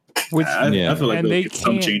 I feel like and they get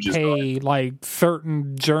some can't changes pay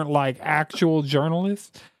certain actual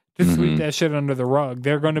journalists to sweep that shit under the rug.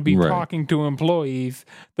 They're going to be talking to employees.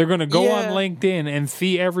 They're going to go on LinkedIn and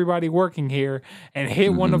see everybody working here and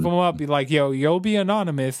hit one of them up, be like, "Yo, you'll be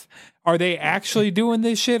anonymous. Are they actually doing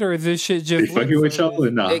this shit, or is this shit just fucking with y'all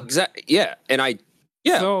or not?" Exactly. Yeah,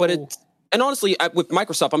 but it's. And honestly, with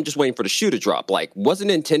Microsoft, I'm just waiting for the shoe to drop.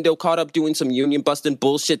 Wasn't Nintendo caught up doing some union busting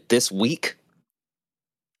bullshit this week?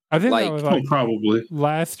 I think that was probably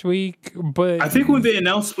last week, but I think when they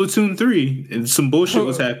announced Splatoon 3 and some bullshit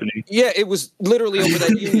was happening. Yeah, it was literally over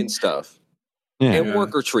that union stuff and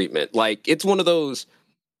worker treatment. It's one of those.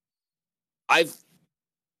 I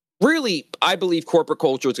believe corporate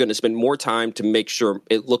culture is going to spend more time to make sure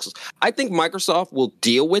it looks. I think Microsoft will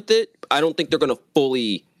deal with it. I don't think they're going to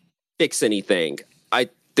fully fix anything. I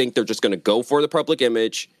think they're just going to go for the public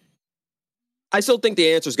image. I still think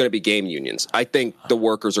the answer is going to be game unions. I think the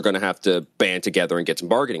workers are going to have to band together and get some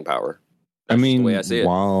bargaining power. That's the way I see it.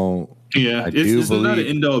 It's not an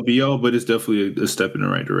end all be all, but it's definitely a step in the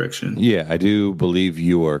right direction. Yeah, I do believe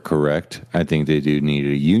you are correct. I think they do need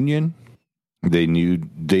a union. They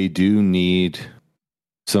do need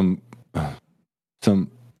some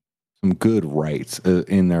good rights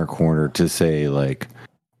in their corner to say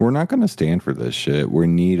we're not going to stand for this shit. We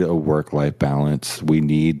need a work-life balance. We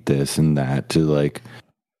need this and that to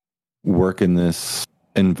work in this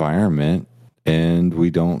environment, and we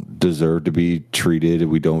don't deserve to be treated.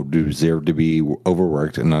 We don't deserve to be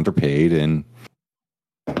overworked and underpaid and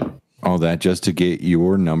all that just to get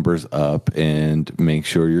your numbers up and make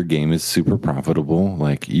sure your game is super profitable.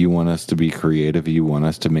 You want us to be creative. You want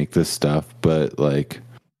us to make this stuff, but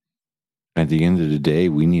at the end of the day,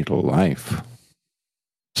 we need a life.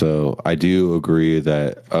 So I do agree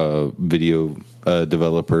that video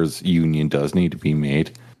developers union does need to be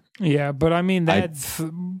made. Yeah, but I mean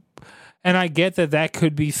and I get that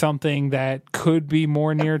could be something that could be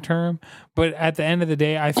more near term, but at the end of the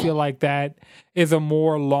day, I feel like that is a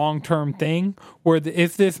more long-term thing where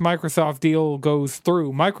if this Microsoft deal goes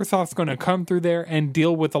through, Microsoft's going to come through there and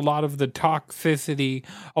deal with a lot of the toxicity,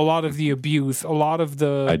 a lot of the abuse, a lot of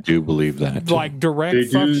the... I do believe that.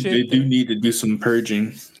 Direct fuck shit. They do need to do some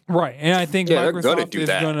purging. Right, and I think Microsoft is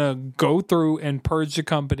going to go through and purge the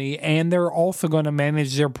company, and they're also going to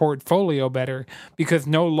manage their portfolio better because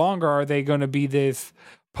no longer are they going to be this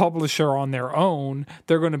publisher on their own.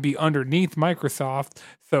 They're going to be underneath Microsoft,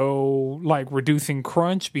 so reducing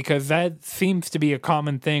crunch, because that seems to be a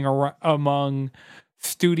common thing among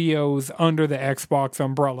studios under the Xbox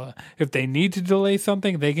umbrella. If they need to delay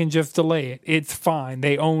something, they can just delay it. It's fine.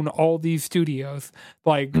 They own all these studios.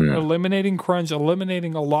 Eliminating crunch,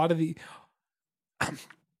 eliminating a lot of the...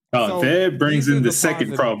 that brings in the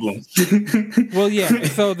second problem. Well, yeah.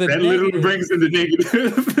 So that literally brings in the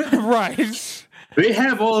negative. Right. They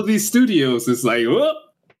have all of these studios. It's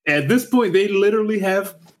at this point, they literally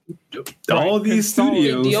have all these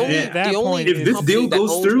studios. If this deal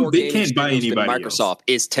goes through, they can't buy anybody Microsoft else.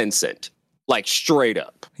 is Tencent. Straight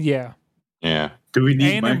up. Yeah. Yeah. Do we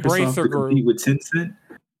need Microsoft to compete with Tencent?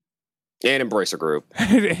 And Embracer Group.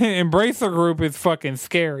 Embracer Group is fucking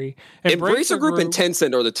scary. Embracer Group and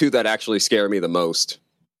Tencent are the two that actually scare me the most.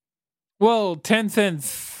 Well,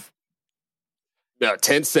 Tencent's... No,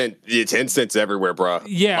 Tencent's everywhere, bro.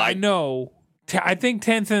 Yeah, I know. I think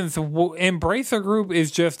Tencent's Embracer Group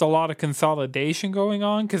is just a lot of consolidation going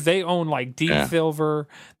on because they own Deep Silver.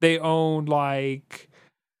 They own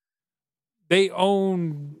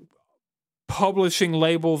publishing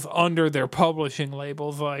labels under their publishing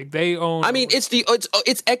labels. They own. I mean, because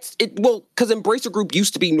Embracer Group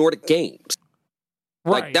used to be Nordic Games.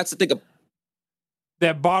 Right. That's the thing.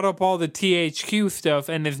 that bought up all the THQ stuff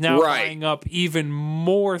and is now buying up even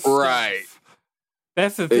more stuff. Right.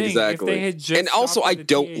 That's the thing. Exactly. If they had just and also, I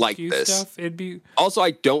don't like this. Stuff, it'd be... Also,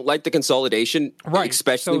 I don't like the consolidation,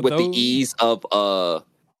 especially with the ease of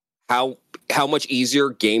how much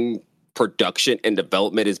easier game production and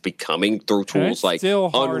development is becoming through tools like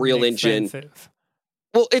Unreal Engine.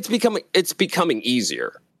 Well, it's becoming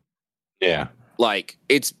easier. Yeah, like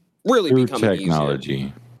it's really through becoming technology.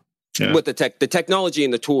 Easier. Yeah. With the technology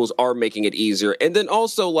and the tools are making it easier, and then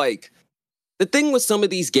also like. The thing with some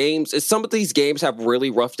of these games is some of these games have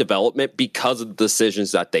really rough development because of the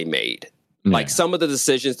decisions that they made. Yeah. Like some of the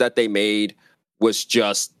decisions that they made was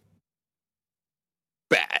just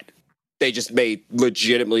bad. They just made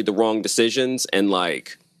legitimately the wrong decisions and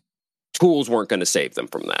like tools weren't going to save them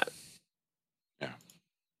from that. Yeah.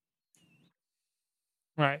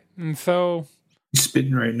 Right. And so you're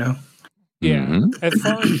spitting right now. Yeah. Mm-hmm. As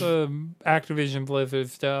far as the Activision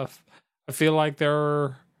Blizzard stuff, I feel like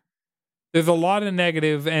there's a lot of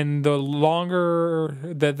negative, and the longer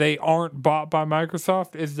that they aren't bought by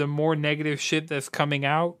Microsoft is the more negative shit that's coming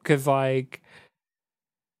out. Because, like,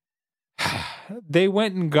 they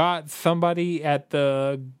went and got somebody at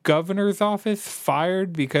the governor's office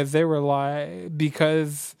fired because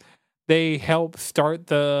because they helped start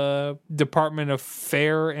the Department of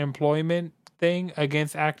Fair Employment thing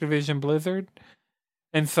against Activision Blizzard.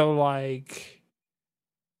 And so, like...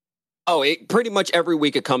 Oh, pretty much every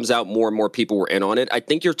week it comes out more and more people were in on it. I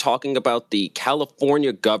think you're talking about the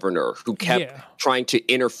California governor who kept trying to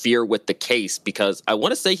interfere with the case because I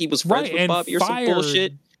want to say he was friends with Bobby or some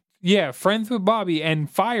bullshit. Yeah, friends with Bobby and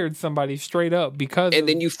fired somebody straight up because and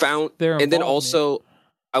then you found and then also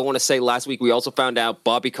I want to say last week we also found out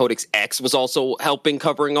Bobby Kotick's ex was also helping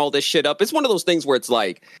covering all this shit up. It's one of those things where it's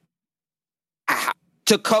like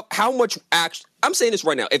how much action I'm saying this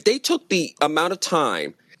right now. If they took the amount of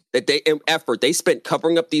time effort they spent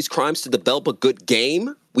covering up these crimes to develop a good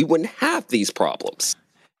game, we wouldn't have these problems.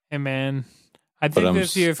 Hey man, I think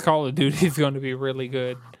this year's Call of Duty is going to be really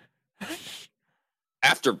good.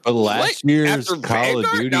 After last year's Call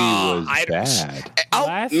of Duty was bad.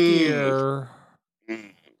 Last year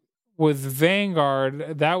was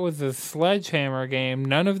Vanguard. That was a Sledgehammer game.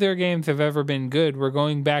 None of their games have ever been good. We're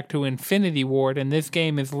going back to Infinity Ward, and this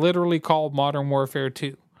game is literally called Modern Warfare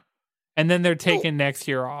 2. And then they're taking next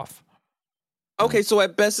year off. Okay, so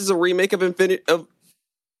at best it's a remake of Infinity. I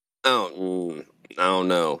don't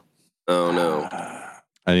know.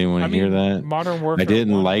 I didn't want to hear that. Modern Warfare. I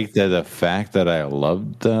didn't like the fact that I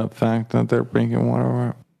loved the fact that they're bringing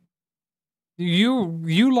one.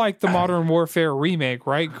 You like the Modern Warfare remake,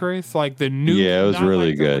 right, Chris? Like the new. Yeah, it was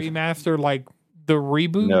really good. Remaster, like the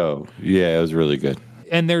reboot. No, yeah, it was really good.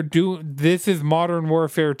 And they're doing this is Modern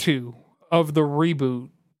Warfare 2 of the reboot.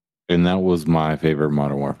 And that was my favorite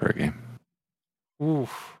Modern Warfare game.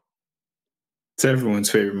 Oof. It's everyone's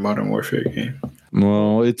favorite Modern Warfare game.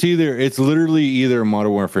 Well, it's literally either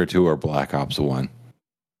Modern Warfare 2 or Black Ops 1.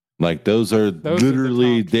 Like those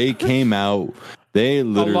literally they came out. They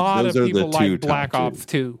literally those are the two like Black Ops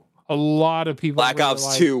 2. A lot of people. Black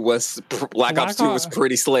Ops 2 was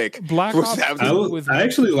pretty slick. Black Ops 2 I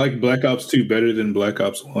actually like Black Ops 2 better than Black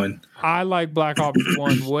Ops 1. I like Black Ops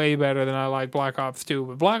 1 way better than I like Black Ops 2.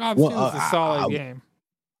 But Black Ops 2 is a solid game.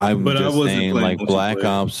 I'm just saying, like Black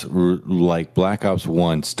Ops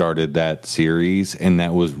 1 started that series, and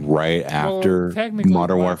that was right after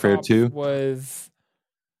Modern Warfare 2. Was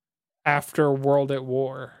after World at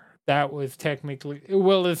War. That was technically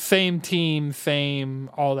the same team, same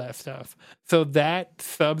all that stuff. So that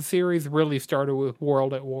sub-series really started with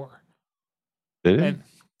World at War. Did it?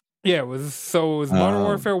 Yeah, it was Modern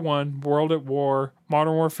Warfare 1, World at War,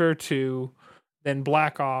 Modern Warfare 2, then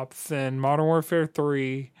Black Ops, then Modern Warfare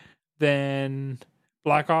 3, then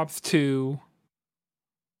Black Ops 2.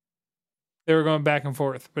 They were going back and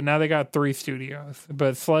forth, but now they got 3 studios.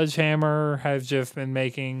 But Sledgehammer has just been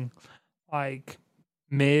making like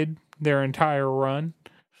mid their entire run.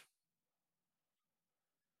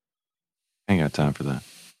 I ain't got time for that.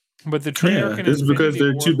 But the trailer it's because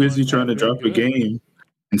they're too busy trying to drop a game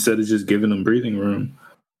instead of just giving them breathing room.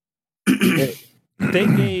 They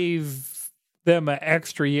gave them an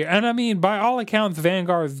extra year. And I mean, by all accounts,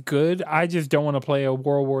 Vanguard is good. I just don't want to play a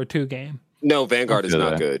World War II game. No, Vanguard is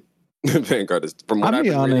not good. Vanguard is, from what I've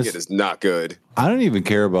been reading, it is not good. I don't even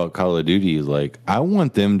care about Call of Duty. Like, I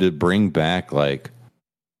want them to bring back, like,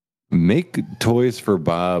 make Toys for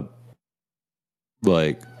Bob,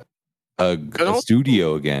 like, a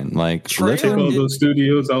studio again. Like, take all those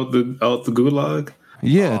studios out the gulag.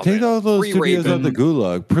 Yeah, Oh, take man. all those Free studios out Raven. the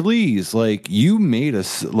gulag, please. Like, you made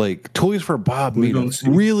us, like, Toys for Bob We made a gonna see.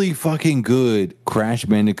 really fucking good Crash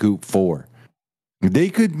Bandicoot 4. They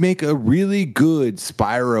could make a really good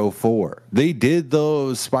Spyro 4. They did the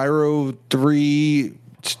Spyro 3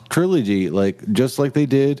 trilogy, like, just like they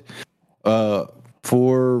did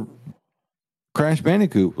for Crash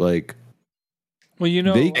Bandicoot. Like, Well, you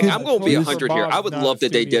know, They Like, could- I'm going to be Toys for 100 here. Bob's I would not love a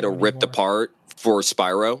that they did a studio ripped anymore. apart for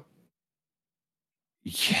Spyro.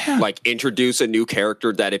 yeah. Like introduce a new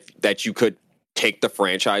character that you could take the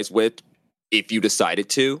franchise with if you decided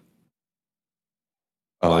to.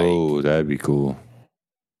 Oh, that'd be cool.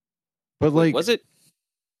 But, Wait, like, was it?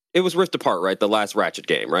 It was ripped apart, right? The last Ratchet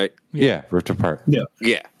game, right? yeah, ripped apart. Yeah.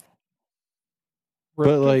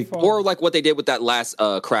 But, like- Ripped Or apart. like what they did with that last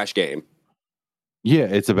Crash game. Yeah,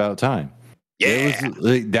 it's about time. Yeah.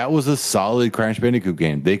 That was a solid Crash Bandicoot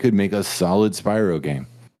game. They could make a solid Spyro game.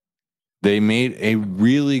 They made a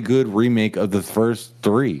really good remake of the first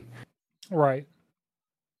 3. Right.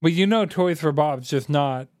 But you know, Toys for Bob's just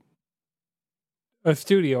not a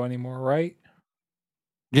studio anymore, right?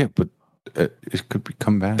 Yeah, but it could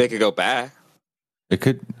come back. They could go back. It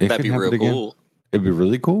could That'd be happen real again. cool. It'd be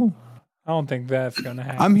really cool. I don't think that's gonna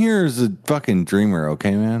happen. I'm here as a fucking dreamer,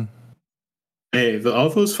 okay, man? Hey, all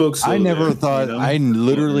those folks. I still never there, thought, you know? I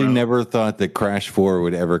literally Around. never thought that Crash 4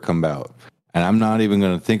 would ever come out. And I'm not even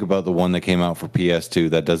going to think about the one that came out for PS2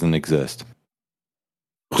 that doesn't exist.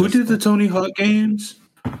 Who did the Tony Hawk games?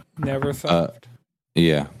 Never thought.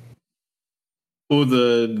 Yeah. Or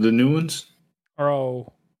the new ones? Oh,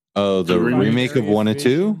 Oh, the The remake of 1 and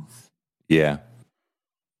 2? Visions. Yeah.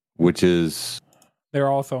 Which is, They're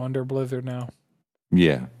also under Blizzard now.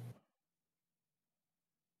 yeah.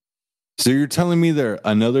 So you're telling me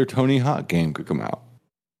another Tony Hawk game could come out?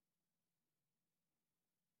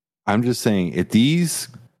 I'm just saying,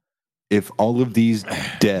 if all of these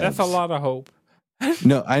devs, That's a lot of hope.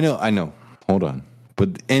 No, I know. Hold on.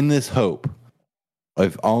 But in this hope,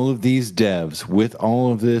 if all of these devs, with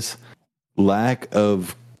all of this lack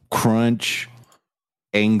of crunch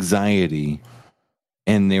anxiety,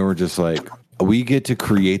 and they were just like, we get to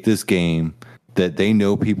create this game that they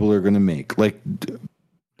know people are going to make. Like,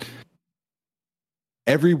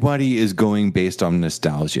 everybody is going based on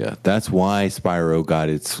nostalgia. That's why Spyro got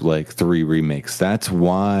its like 3 remakes. That's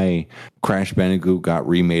why Crash Bandicoot got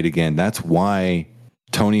remade again. That's why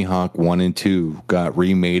Tony Hawk 1 and 2 got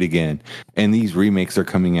remade again. And these remakes are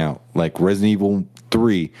coming out. Like Resident Evil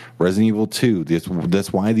 3, Resident Evil 2.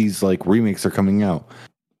 That's why these like remakes are coming out.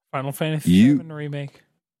 Final Fantasy VII remake.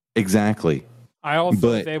 Exactly. I also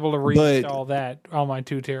was But- able to reinstall that on my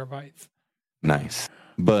 2 terabytes. Nice.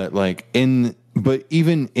 But like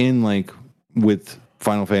even in like with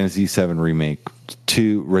Final Fantasy VII remake,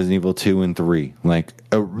 2, Resident Evil 2 and 3, like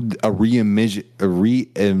a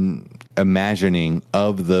reimagining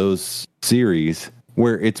of those series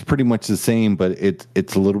where it's pretty much the same, but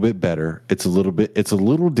it's a little bit better. It's a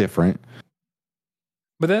little different.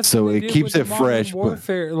 But that's So what they it did keeps with it the Modern fresh, but-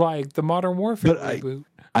 Warfare, like the Modern Warfare But reboot.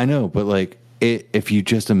 I know, but like if you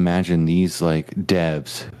just imagine these like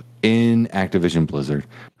devs in Activision Blizzard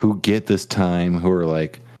who get this time, who are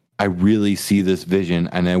like, I really see this vision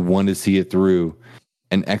and I want to see it through,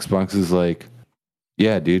 and Xbox is like,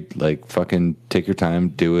 yeah, dude, like fucking take your time,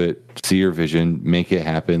 do it, see your vision, make it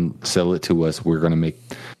happen, sell it to us.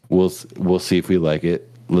 We'll see if we like it.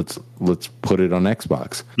 Let's put it on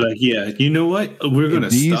Xbox. Like, yeah, you know what? We're gonna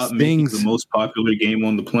These stop making things- the most popular game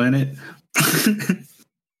on the planet.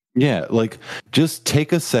 Yeah, like just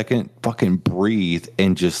take a second, fucking breathe,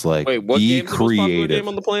 and just like Wait, what be game's the most popular creative. game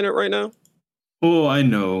on the planet right now? Well, I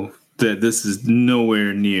know that this is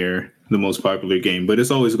nowhere near the most popular game, but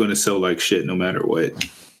it's always going to sell like shit no matter what.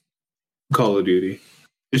 Call of Duty.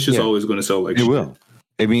 It's just Yeah. always going to sell like It shit. will.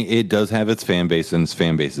 I mean, it does have its fan base, and its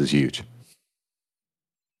fan base is huge.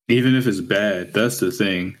 Even if it's bad, that's the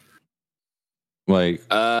thing. Like,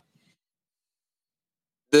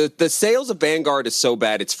 The sales of Vanguard is so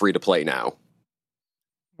bad it's free to play now.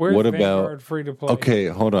 Where's what about- Vanguard free to play? okay,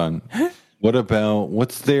 hold on. What about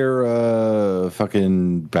what's their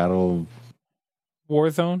fucking battle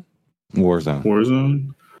Warzone. Warzone? Warzone.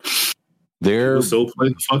 They're People still play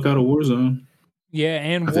the fuck out of Warzone. Yeah,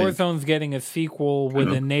 and I think- Warzone's getting a sequel with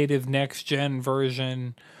know. a native next gen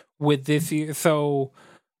version with this year. So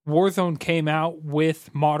Warzone came out with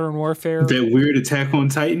Modern Warfare. That weird Attack on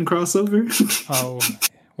Titan crossover. Oh,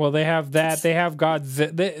 well, they have that. They have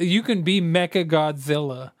Godzilla. You can be Mecha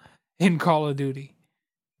Godzilla in Call of Duty.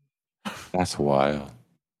 that's wild.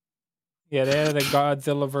 Yeah, they had a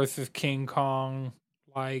Godzilla versus King Kong,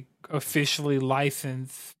 like officially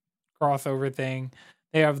licensed crossover thing.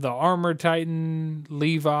 They have the Armor Titan,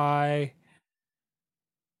 Levi.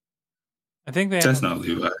 I think they That's have, not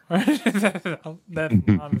Levi. That's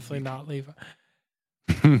honestly not Levi.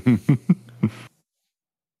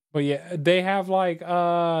 But yeah, they have like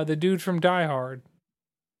the dude from Die Hard.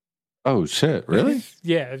 Oh shit! Really?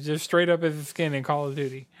 Yeah, just straight up as a skin in Call of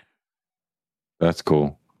Duty. That's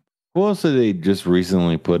cool. Who else did they just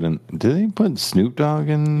recently put in? Did they put Snoop Dogg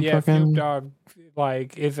in? Yeah, fucking... Snoop Dogg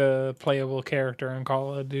like is a playable character in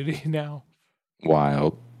Call of Duty now.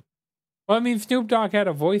 Wild. Well, I mean, Snoop Dogg had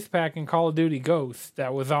a voice pack in Call of Duty Ghosts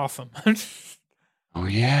that was awesome. Oh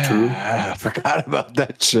yeah, True. I forgot about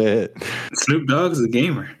that shit. Snoop Dogg's a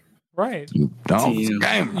gamer. Right. Dogg's a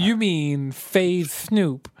gamer. You mean FaZe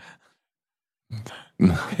Snoop?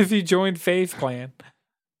 Because he joined FaZe Clan.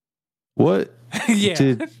 What?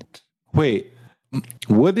 Yeah. Wait,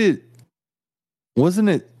 what did? Wasn't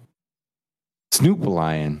it Snoop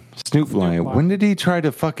Lion? Snoop Lion. Lion. When did he try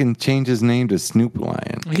to fucking change his name to Snoop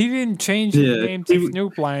Lion? He didn't change his Yeah, name to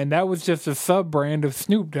Snoop Lion. That was just a sub brand of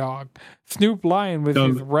Snoop Dogg. Snoop Lion was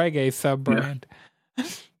his reggae sub brand.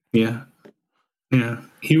 Yeah. Yeah.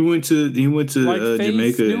 He went to Like FaZe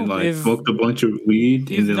Jamaica Snoop and like is- smoked a bunch of weed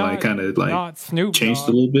He's and then not- like kind of like not Snoop changed Dogg.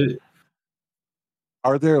 a little bit.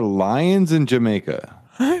 Are there lions in Jamaica?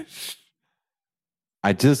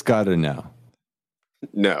 I just gotta know.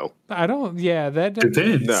 No. I don't. Yeah, that doesn't.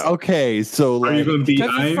 Depends. No. Okay, so Are you like, gonna be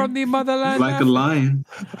That's iron from the motherland. like a lion?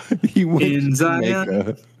 he went in to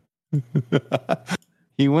Zion? Jamaica.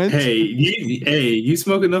 He went. Hey, you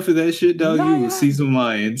smoke enough of that shit, dog. You will see some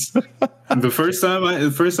lions. The first time I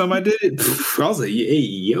did it, I was like, "Hey,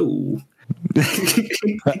 yo,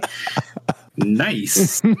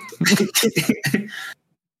 nice." I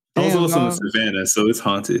was Damn, also in dog. Savannah, so it's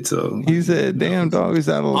haunted. So He said, "Damn dog, is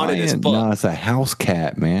that a Haunted as lion? fuck. No, it's a house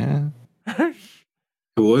cat, man." it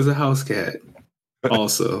was a house cat.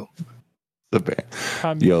 Also,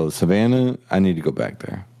 Savannah. Yo, Savannah, I need to go back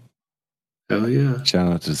there. hell yeah,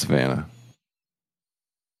 Shout out to Savannah.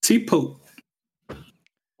 T-Pope.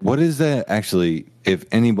 What is that actually? If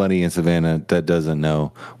anybody in Savannah that doesn't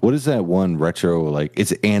know, what is that one retro, like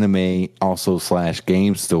it's anime also /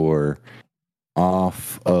 game store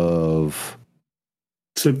off of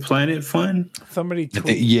To Planet Fun. Somebody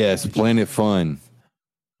tweet. yes, Planet Fun.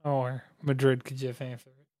 Or Madrid could just answer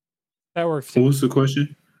it. That works What too. was the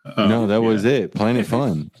question? Oh, No, that was yeah. it. Planet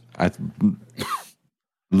Fun. I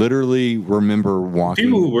literally remember walking.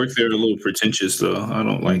 People who work there are a little pretentious, though. I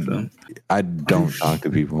don't like them. I don't talk to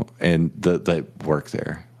people and that work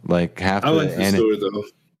there. Like half I like the store though.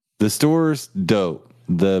 The store's dope.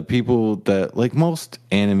 The people that like most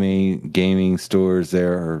anime gaming stores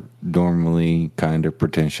there are normally kind of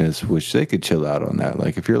pretentious, which they could chill out on that.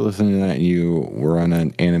 Like if you're listening to that and you were on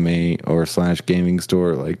an anime or / gaming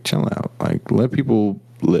store, like chill out. Like let people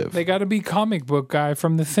live. They got to be comic book guy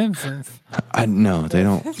from The Simpsons. I no, they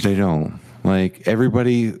don't. They don't. Like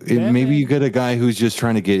everybody, maybe you get a guy who's just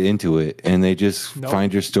trying to get into it, and they just Nope.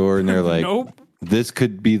 find your store, and they're like, Nope. "This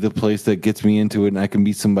could be the place that gets me into it, and I can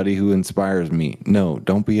be somebody who inspires me." No,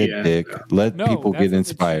 don't be a Yeah. dick. Let No, people that's get what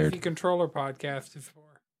inspired. The Cheesy Controller podcast is for.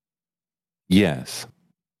 Yes,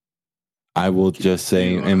 I will just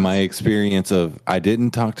say, in my experience of, I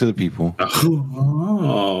didn't talk to the people.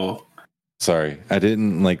 Oh, Sorry, I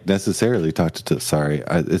didn't like necessarily talk to. It's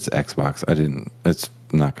Xbox. I didn't. It's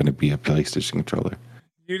not going to be a PlayStation controller.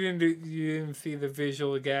 You didn't see the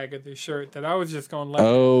visual gag of the shirt that I was just going to let.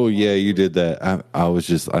 Oh yeah, you did that. I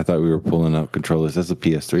thought we were pulling up controllers. That's a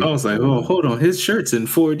PS3. I was like, oh, hold on, his shirt's in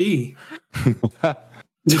 4D.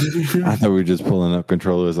 I thought we were just pulling up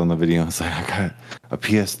controllers on the video. I was like, I got a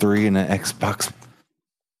PS3 and an Xbox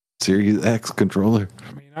Series X controller.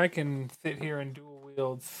 I mean, I can sit here and dual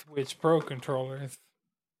wield Switch Pro controllers.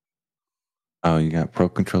 Oh, you got Pro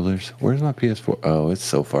controllers? Where's my PS4? Oh, it's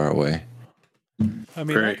so far away. I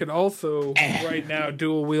mean, I Right. could also right now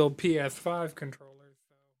dual wield PS5 controllers.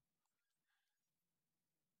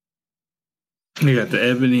 You got the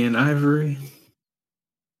ebony and ivory.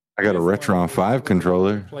 I got a PS1 Retron 5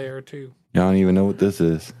 controller. player too. Y'all don't even know what this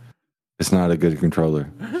is. It's not a good controller.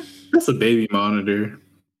 That's a baby monitor.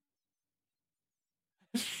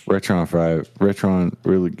 Retron,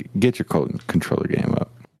 really get your controller game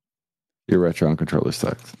up. Your Retron controller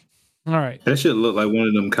sucks. All right. That should look like one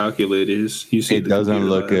of them calculators. You see, It the doesn't computer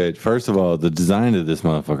look lab. good. First of all, the design of this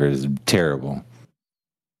motherfucker is terrible.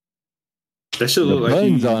 That should The look like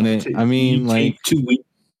buttons on it, I mean, you like, take 2 weeks.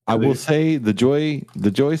 I will say the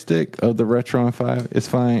joystick of the Retron 5 is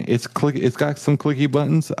fine. It's got some clicky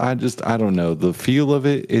buttons. I don't know. The feel of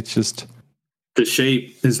it, it's just The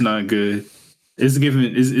shape is not good. It's giving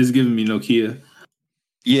me Nokia.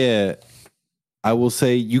 yeah. I will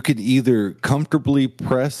say you could either comfortably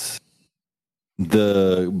press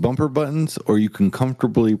the bumper buttons or you can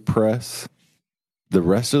comfortably press the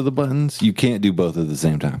rest of the buttons. You can't do both at the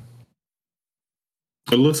same time.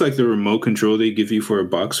 It looks like the remote control they give you for a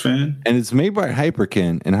box fan. And it's made by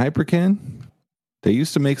Hyperkin. And Hyperkin, they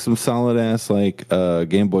used to make some solid ass like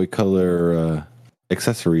Game Boy Color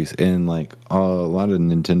accessories and like a lot of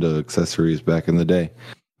Nintendo accessories back in the day.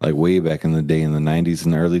 Like way back in the day in the 90s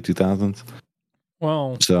and the early 2000s.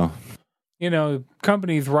 Well, so, you know,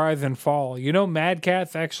 companies rise and fall. You know, Mad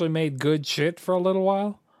Catz actually made good shit for a little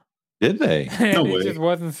while. Did they? And No it way. just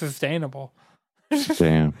wasn't sustainable.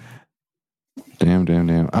 Damn.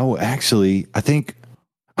 Oh, actually, I think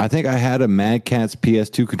I had a Mad Catz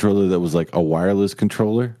PS2 controller that was like a wireless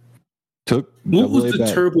controller. What was AA the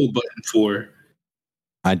back. turbo button for?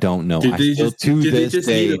 I don't know. Did I they still just to did they this just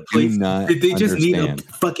day need a place? do not Did they just need a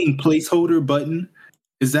understand. fucking placeholder button?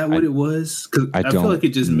 Is that what it was? Because I I feel don't like it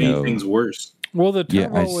just know. made things worse. Well, the Yeah,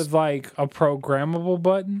 turbo was like a programmable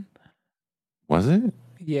button. Was it?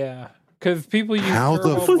 Yeah, because people use How the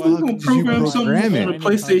turbo fuck What the fuck you buttons did you gonna program for, something program on it? a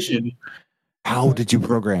PlayStation? How did you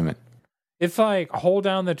program it? It's like hold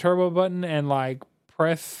down the turbo button and like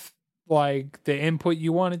press like the input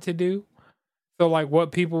you want it to do. So like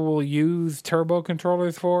what people will use turbo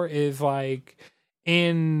controllers for is like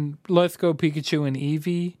in Let's Go Pikachu and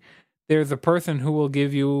Eevee, there's a person who will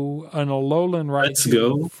give you an Alolan Let's Raichu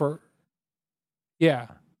Go? for yeah.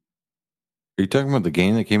 Are you talking about the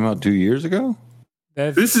game that came out 2 years ago?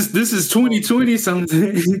 That's This is 2020 something.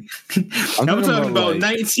 I'm talking talking about, about like-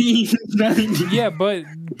 1990. yeah, but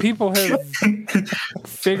people have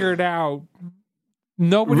figured out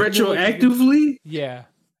nobody knew what to do. Retroactively? Yeah.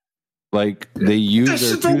 Like they use That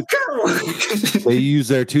their shit don't count. they use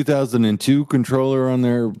their 2002 controller on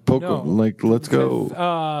their Pokemon. No. Like, let's go.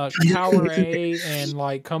 Power A and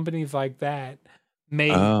like companies like that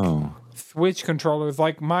make Oh, Switch controllers.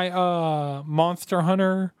 Like my Monster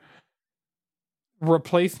Hunter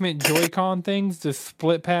replacement Joy-Con things, the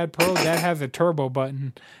Split Pad Pro, that has a turbo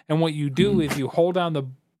button. And what you do is you hold down the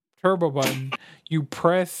turbo button, you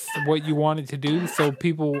press what you want it to do. So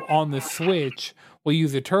people on the Switch will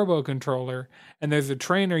use a turbo controller, and there's a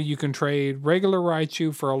trainer you can trade regular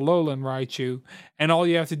Raichu for a Alolan Raichu, and all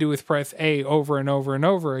you have to do is press A over and over and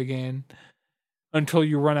over again until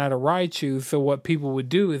you run out of Raichu. So what people would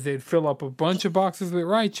do is they'd fill up a bunch of boxes with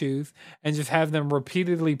Raichus and just have them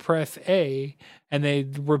repeatedly press A, and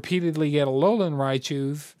they'd repeatedly get Alolan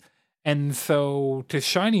Raichus. And so to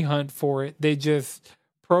shiny hunt for it, they just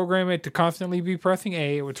program it to constantly be pressing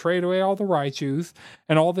A. It would trade away all the Raichus,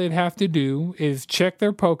 and all they'd have to do is check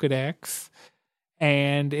their Pokedex.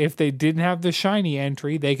 And if they didn't have the shiny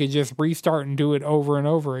entry, they could just restart and do it over and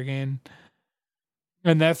over again.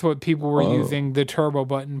 And that's what people were using the turbo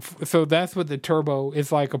button. So that's what the turbo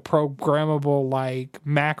is, like a programmable like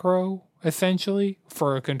macro essentially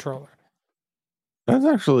for a controller. that's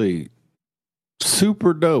actually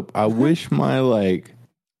super dope. I wish my like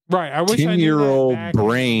Right. I wish I knew that 10-year-old back-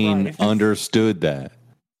 brain right. understood that.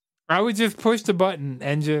 I would just push the button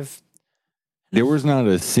and just There was not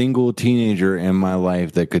a single teenager in my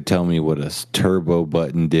life that could tell me what a turbo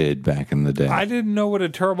button did back in the day. I didn't know what a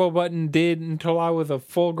turbo button did until I was a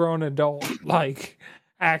full-grown adult. Like,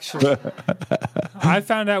 actually, I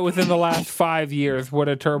found out within the last 5 years what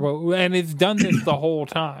a turbo, and it's done this the whole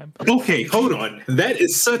time. Okay, hold on. That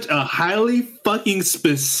is such a highly fucking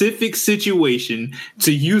specific situation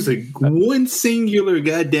to use a one singular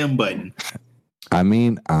goddamn button. I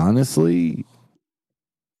mean, honestly,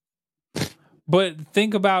 But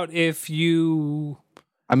think about if you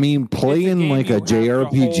I mean, it's a playing game like you a have to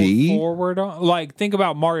hold JRPG. forward on. Like, think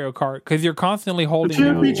about Mario Kart because you're constantly holding.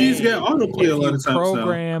 JRPGs down got autoplay a lot of times now.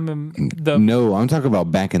 program and the No, I'm talking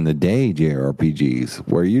about back in the day JRPGs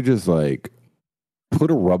where you just like put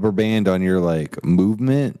a rubber band on your like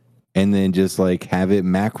movement and then just like have it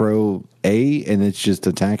macro A and it's just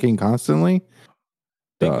attacking constantly.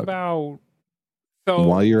 think Dog. about. So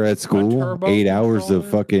While you're at school, turbo 8 hours of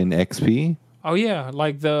controller? fucking XP. oh yeah,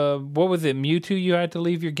 like what was it, Mewtwo? You had to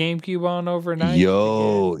leave your GameCube on overnight.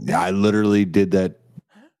 Yo, I literally did that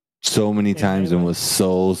so many times and was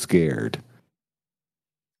so scared.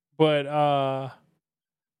 But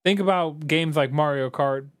think about games like Mario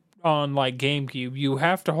Kart on like GameCube. You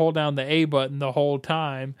have to hold down the A button the whole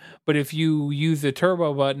time. But if you use the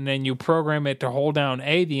turbo button and you program it to hold down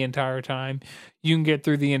A the entire time, you can get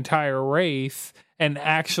through the entire race and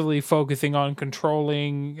actually focusing on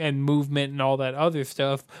controlling and movement and all that other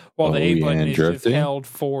stuff while the Oh, A yeah, button and is just drifting. held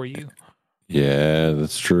for you. Yeah,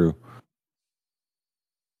 that's true.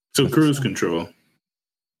 So cruise control.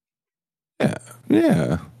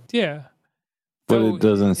 Yeah. Yeah. But it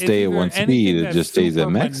doesn't stay at one speed. It just stays at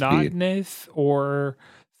max speed. Monotonous or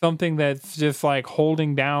something that's just like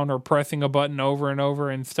holding down or pressing a button over and over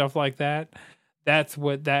and stuff like that. That's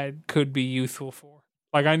what that could be useful for.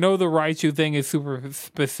 Like, I know the Raichu thing is super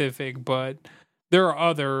specific, but there are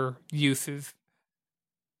other uses.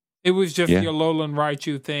 It was just the Alolan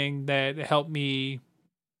Raichu thing that helped me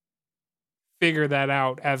figure that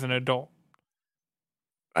out as an adult.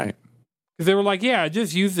 Right. Because they were like, yeah, I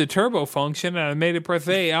just used the turbo function and I made it press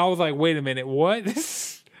A. I was like, wait a minute, what?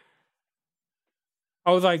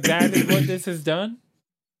 I was like, that is what this has done?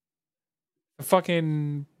 A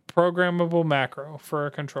fucking programmable macro for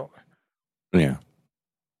a controller. Yeah.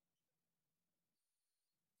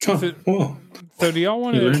 So do y'all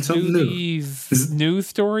want to do these news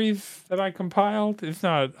stories that I compiled? It's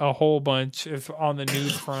not a whole bunch. It's on the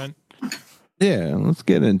news front. Yeah, let's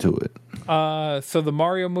get into it. So the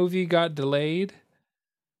Mario movie got delayed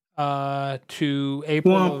to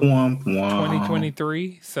April of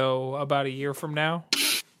 2023. So about a year from now,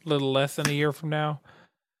 a little less than a year from now.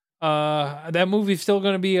 That movie's still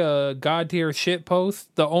going to be a god tier shit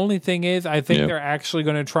post. The only thing is, I think they're actually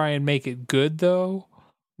going to try and make it good though.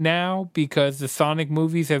 Now, because the Sonic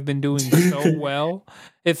movies have been doing so well,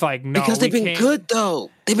 it's like, no, because they've been good though.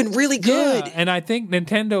 They've been really good. Yeah, and I think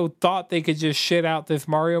Nintendo thought they could just shit out this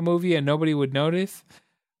Mario movie and nobody would notice,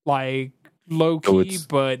 like low key.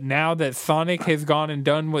 But now that Sonic has gone and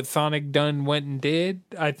done what Sonic went and did,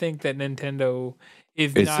 I think that Nintendo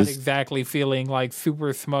is not exactly feeling like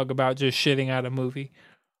super smug about just shitting out a movie.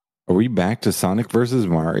 Are we back to Sonic versus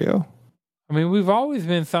Mario? I mean, we've always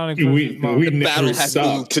been Sonic versus Mario. The battle has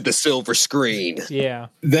moved to the silver screen. Yeah.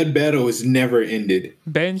 That battle has never ended.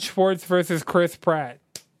 Ben Schwartz versus Chris Pratt.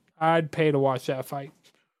 I'd pay to watch that fight.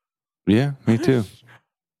 Yeah, me too.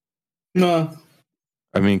 No.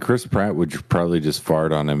 I mean, Chris Pratt would probably just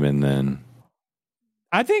fart on him and then...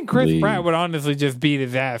 I think Chris Pratt would honestly just beat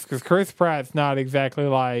his ass, because Chris Pratt's not exactly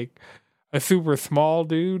like a super small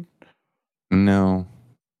dude. No.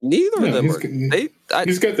 Neither of them are.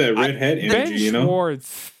 He's got that red hat energy, Ben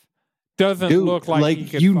Schwartz doesn't look like he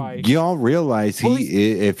could fight. Y'all realize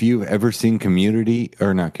if you've ever seen fucking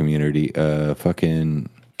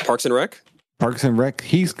Parks and Rec? Parks and Rec,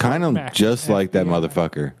 he's kind of just like that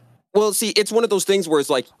motherfucker. Well, see, it's one of those things where it's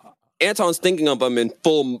like Anton's thinking of him in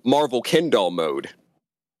full Marvel Ken doll mode.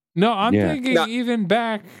 No, I'm thinking even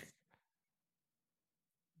back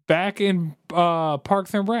in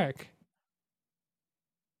Parks and Rec.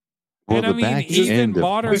 Well, and I mean, even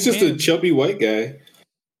modern. He's just a chubby white guy.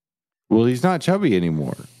 Well, he's not chubby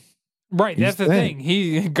anymore. Right, that's the thing.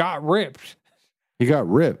 He got ripped. He got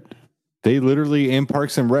ripped. They literally in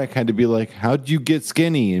Parks and Rec had to be like, "How'd you get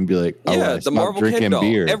skinny?" And be like, "Oh, I the Marvel drinking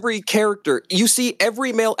beer." Every character you see,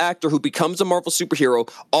 every male actor who becomes a Marvel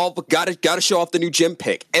superhero, all got to show off the new gym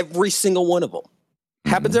pic. Every single one of them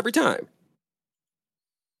happens every time.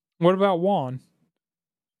 What about Juan?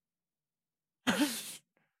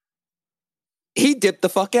 He dipped the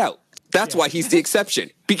fuck out. That's why he's the exception,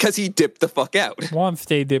 because he dipped the fuck out. Juan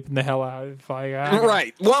stayed dipping the hell out. It's like,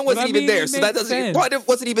 right. Juan wasn't even there, so that doesn't. Juan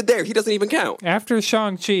wasn't even there. He doesn't even count. After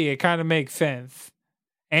Shang-Chi, it kind of makes sense,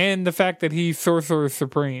 and the fact that he's Sorcerer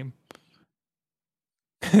Supreme.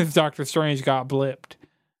 Doctor Strange got blipped.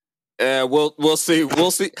 We'll see.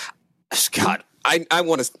 We'll see. God, I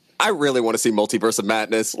really want to see Multiverse of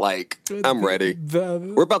Madness. Like, I'm ready.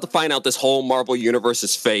 We're about to find out this whole Marvel universe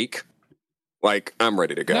is fake. Like, I'm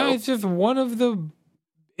ready to go. No, it's just one of the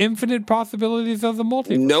infinite possibilities of the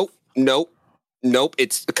multiverse. Nope.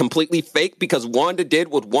 It's completely fake because Wanda did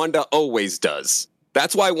what Wanda always does.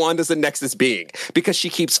 That's why Wanda's a Nexus being. Because she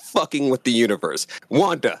keeps fucking with the universe.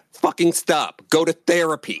 Wanda, fucking stop. Go to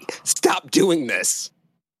therapy. Stop doing this.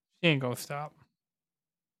 She ain't gonna stop.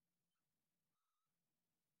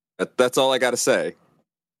 That's all I gotta say.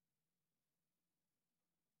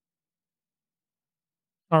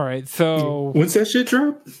 All right, so when's that shit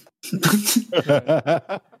drop?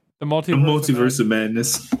 The Multiverse of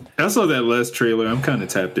Madness. I saw that last trailer. I'm kind of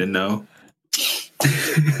tapped in now.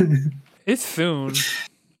 It's soon.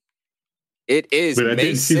 It is. But I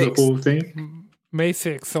didn't see the whole thing. May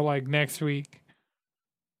 6th, so like next week.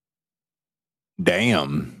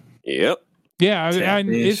 Damn. Yep. Yeah,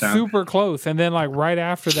 it's super close. And then like right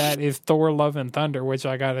after that is Thor: Love and Thunder, which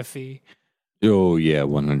I gotta see. Oh yeah,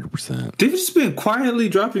 100%. They've just been quietly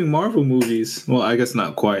dropping Marvel movies. Well, I guess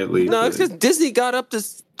not quietly. No, it's because Disney got up to.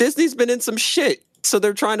 Disney's been in some shit, so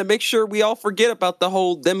they're trying to make sure we all forget about the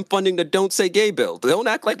whole them funding the Don't Say Gay bill. Don't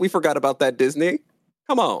act like we forgot about that, Disney.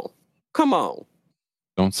 Come on.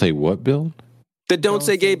 Don't say what bill? The Don't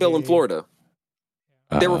Say Gay bill in Florida.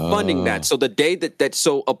 They were funding that. So the day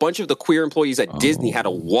so a bunch of the queer employees at Disney had a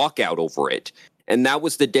walkout over it. And that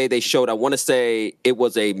was the day they showed, I want to say it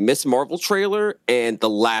was a Miss Marvel trailer and the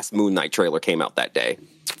last Moon Knight trailer came out that day.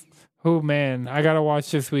 Oh, man. I got to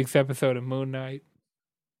watch this week's episode of Moon Knight.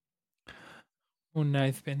 Moon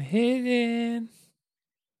Knight's been hidden.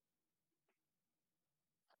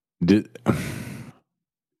 Did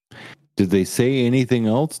they say anything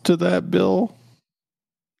else to that bill?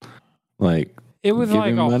 Like, it was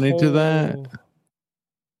like a money to that?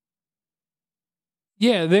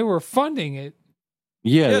 Yeah, they were funding it.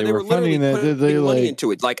 Yeah, they were funding that. Did they money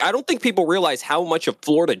into it? Like, I don't think people realize how much of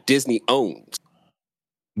Florida Disney owns.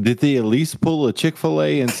 Did they at least pull a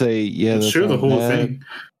Chick-fil-A and say, "Yeah, that's sure, the whole thing"?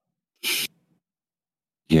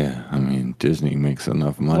 Yeah, I mean, Disney makes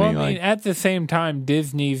enough money. Well, I mean, at the same time,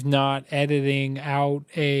 Disney's not editing out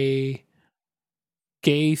a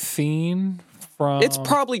gay scene from. It's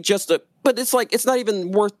probably just but it's like it's not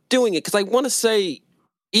even worth doing it because I want to say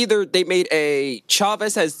either they made a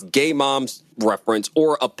Chavez has gay moms reference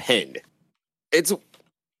or a pen. And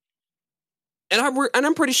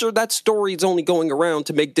I'm pretty sure that story is only going around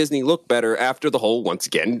to make Disney look better after the whole, once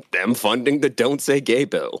again, them funding the Don't Say Gay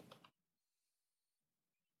bill.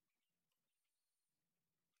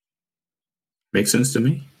 Makes sense to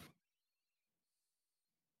me.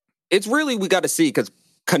 It's really, we got to see, because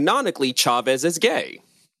canonically, Chavez is gay.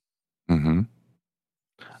 Mm-hmm.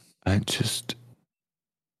 I just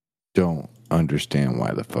don't understand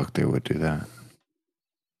why the fuck they would do that.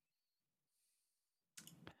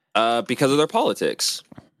 Because of their politics.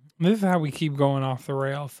 This is how we keep going off the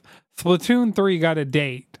rails. Splatoon 3 got a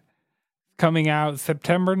date. Coming out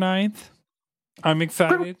September 9th. I'm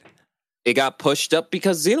excited. It got pushed up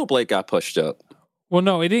because Xenoblade got pushed up. Well,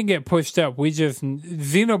 no, it didn't get pushed up.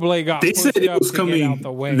 Xenoblade got pushed up to get out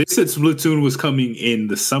the way. They said Splatoon was coming in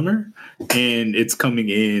the summer, and it's coming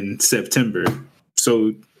in September.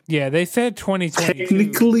 So yeah, they said 2022.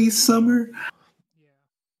 Technically summer?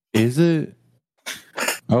 Is it?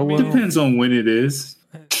 Oh, well. It depends on when it is.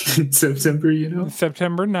 September,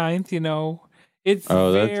 September 9th, It's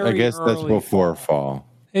I guess that's before fall.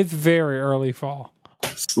 It's very early fall.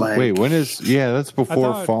 Wait, when is... Yeah, that's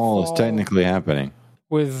before fall is technically happening.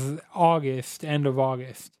 Was August, end of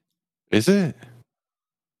August. Is it?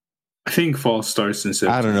 I think fall starts in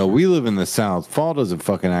September. I don't know. We live in the South. Fall doesn't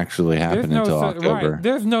fucking actually happen until October. Right.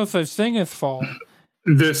 There's no such thing as fall.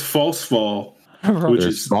 There's false fall, which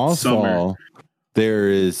is false summer. Fall. There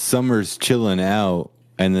is summer's chilling out,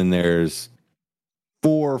 and then there's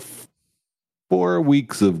 4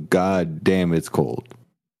 weeks of God damn it's cold.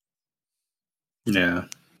 Yeah.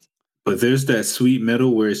 But there's that sweet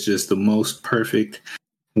middle where it's just the most perfect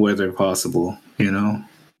weather possible, But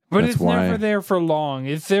that's it's never there for long.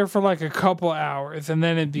 It's there for like a couple hours, and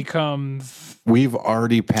then it becomes... We've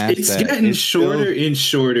already passed it's that. It's getting shorter and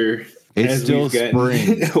shorter. It's still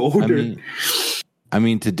spring. Older. I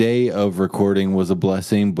mean, today of recording was a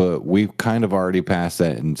blessing, but we've kind of already passed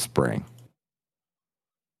that in spring.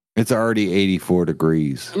 It's already 84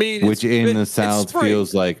 degrees, which in the South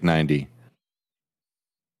feels like 90.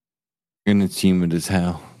 And it's humid as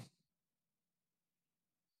hell.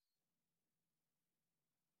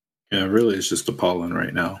 Yeah, really, it's just appalling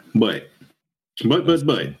right now. But,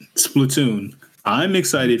 Splatoon. I'm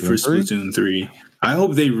excited for Splatoon 3. I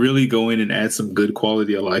hope they really go in and add some good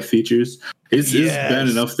quality of life features. It's bad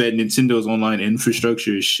enough that Nintendo's online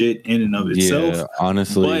infrastructure is shit in and of itself. Yeah,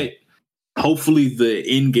 honestly. But hopefully the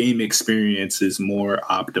in-game experience is more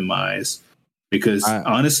optimized. Because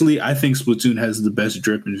honestly, I think Splatoon has the best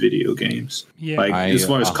drip in video games. Yeah. As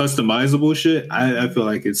far as customizable shit, I feel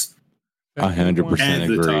like it's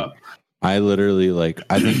 100% agree. I literally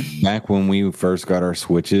I think back when we first got our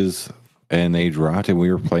Switches and they dropped and we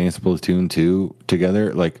were playing Splatoon 2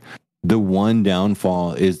 together, the one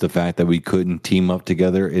downfall is the fact that we couldn't team up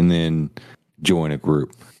together and then join a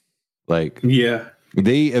group. Yeah.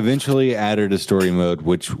 They eventually added a story mode,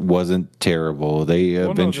 which wasn't terrible.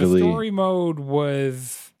 The story mode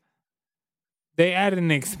was... They added an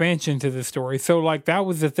expansion to the story. So, that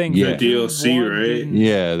was the thing. Yeah. DLC, right?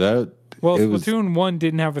 Yeah, that... Well, Splatoon 1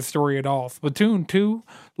 didn't have a story at all. Splatoon 2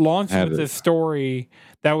 launched with a story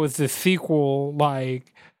that was the sequel.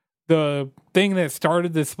 The thing that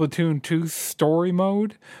started the Splatoon 2 story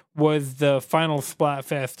mode was the final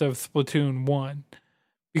Splatfest of Splatoon 1.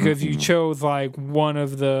 Because you chose one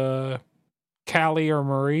of the Callie or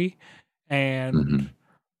Marie, and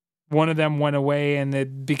one of them went away and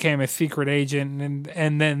it became a secret agent,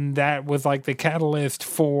 and then that was the catalyst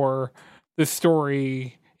for the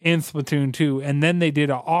story in Splatoon 2. And then they did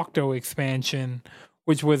an Octo expansion,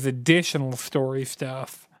 which was additional story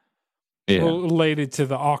stuff. related to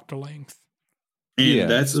the Octolings. And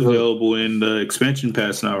that's available in the expansion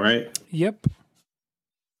pass now, right? Yep.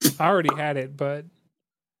 I already had it, but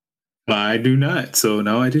I do not. So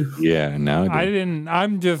now I do. Yeah, now I didn't.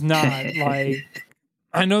 I'm just not like.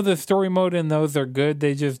 I know the story mode and those are good.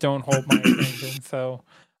 They just don't hold my attention. So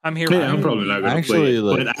I'm here. Yeah, I'm probably not going to play it,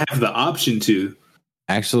 but I have the option to.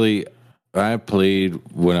 Actually, I played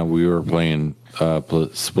when we were playing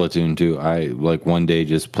Splatoon 2. I like one day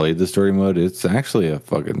just played the story mode. It's actually a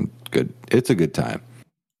fucking good. It's a good time.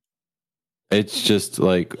 It's just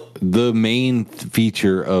like the main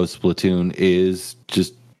feature of Splatoon is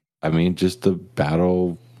just the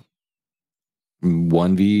battle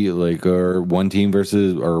 1v, like, or one team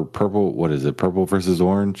versus, or purple. What is it? Purple versus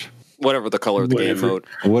orange? Whatever the color of the game mode.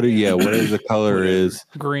 Whatever the color is.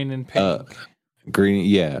 Green and pink. Green,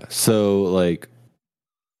 yeah. So like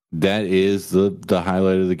that is the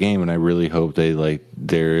highlight of the game, and I really hope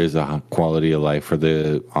there is a quality of life for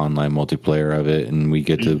the online multiplayer of it, and we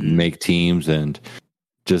get to make teams and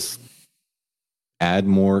just add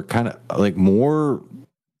more more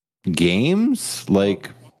games. Like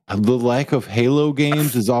the lack of Halo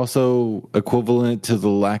games is also equivalent to the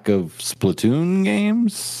lack of Splatoon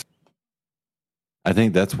games. I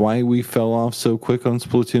think that's why we fell off so quick on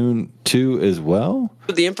Splatoon 2 as well.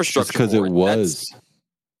 The infrastructure, because it was.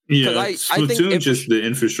 Splatoon, just the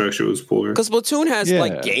infrastructure was poor. Because Splatoon has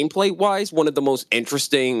like gameplay wise one of the most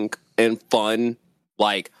interesting and fun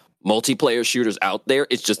like multiplayer shooters out there.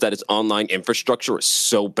 It's just that its online infrastructure is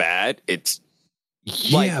so bad. It's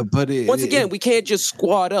but once again, we can't just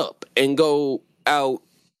squad up and go out,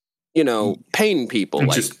 painting people.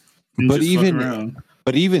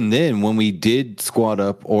 But even then, when we did squad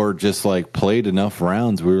up or just like played enough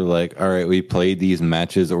rounds, we were like, all right, we played these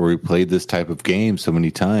matches or we played this type of game so many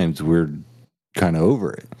times, we're kind of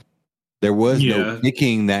over it. There was no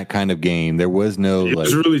picking that kind of game. There was no it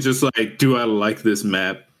was really just like, do I like this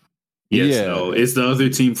map? Yes, no. It's the other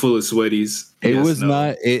team full of sweaties.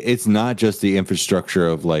 Not. It's not just the infrastructure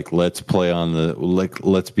of like let's be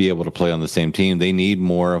able to play on the same team. They need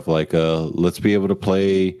more of like let's be able to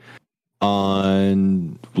play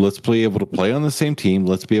on the same team.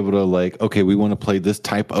 Let's be able to like, okay, we want to play this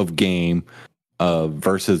type of game,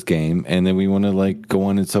 versus game, and then we want to like go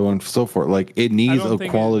on and so on and so forth. Like it needs a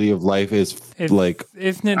quality of life. It's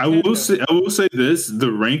I will say this: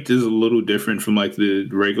 the ranked is a little different from like the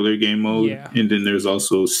regular game mode, and then there's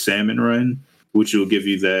also Salmon Run, which will give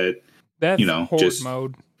you that. That's horde just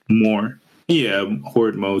mode. More,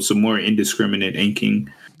 horde mode, so more indiscriminate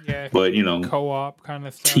inking. Yeah, but co-op kind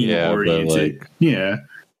of stuff. Team oriented.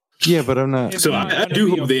 But I'm not. So I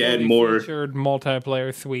do hope they add more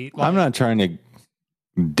multiplayer suite. I'm not trying to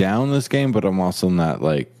down this game, but I'm also not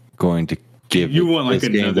like going to give you want like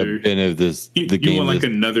another the game. Want like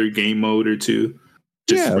another game mode or two.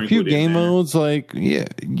 Just a few game modes, like or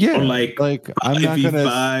like I'm not gonna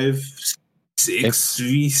 5,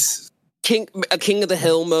 6 King of the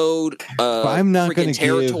Hill mode. I'm not going to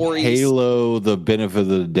give Halo the benefit of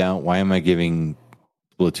the doubt. Why am I giving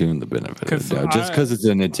Splatoon the benefit of the doubt? Just because it's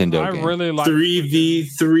a Nintendo game. I really like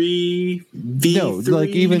 3v3. No, like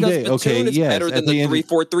even because Splatoon is better than the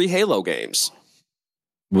 343 Halo games.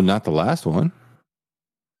 Well, not the last one.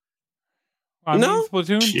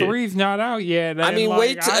 Splatoon 3 is not out yet.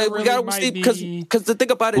 Wait. We gotta see because the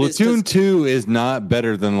thing about it is Splatoon 2 is not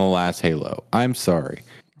better than the last Halo. I'm sorry.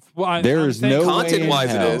 Well, there's no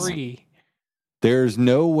content-wise it is. There's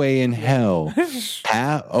no way in hell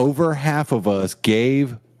over half of us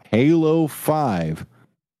gave Halo 5.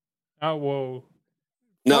 Oh, whoa.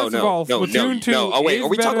 No. Splatoon 2 Oh, wait. Are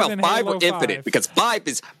we talking about 5 Halo or Infinite? 5. Because 5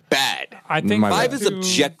 is bad. I think 5 is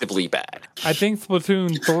objectively bad. I think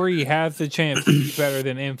Splatoon 3 has the chance to be better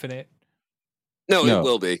than Infinite. No, it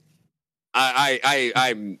will be.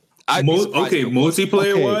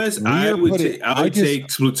 Multiplayer wise, I would take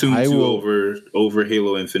Splatoon 2 over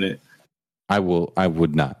Halo Infinite. I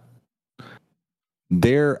would not.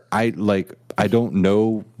 I don't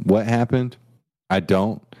know what happened. I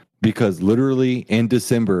don't, because literally in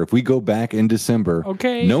December, if we go back in December,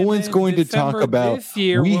 no one's going to talk about this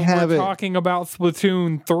year. We're talking about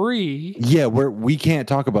Splatoon 3. Yeah, we can't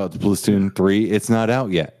talk about Splatoon 3. It's not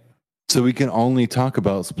out yet. So we can only talk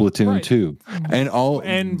about Splatoon 2.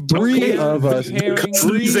 And three of us.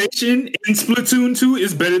 Customization in Splatoon 2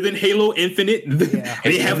 is better than Halo Infinite.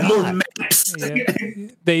 They have more maps.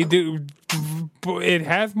 They do. It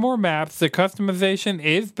has more maps. The customization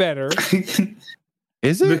is better.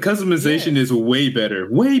 Is it? The customization is way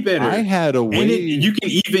better. Way better. I had a way. You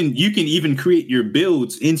can even create your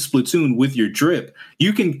builds in Splatoon with your drip.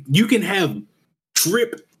 You can have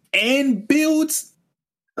drip and builds.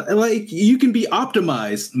 Like you can be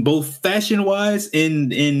optimized both fashion wise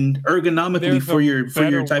and ergonomically for your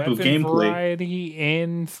type of gameplay. Variety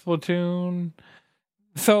in Splatoon.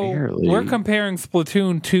 So Barely. we're comparing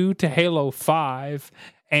Splatoon 2 to Halo 5,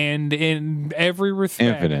 and in every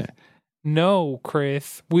respect, Infinite. No,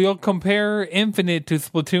 Chris. We'll compare Infinite to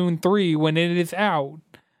Splatoon 3 when it is out.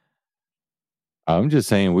 I'm just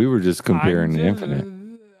saying we were just comparing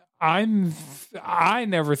Infinite. I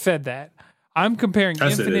never said that. I'm comparing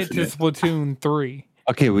Infinite to Splatoon 3.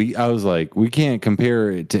 Okay, I was like, we can't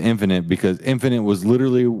compare it to Infinite because Infinite was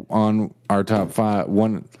literally on our top 3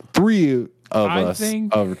 of our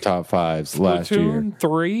top 5s last year. Splatoon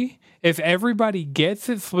 3, if everybody gets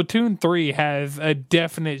it, Splatoon 3 has a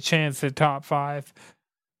definite chance at top 5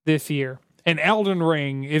 this year. And Elden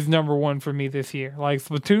Ring is number 1 for me this year. Like,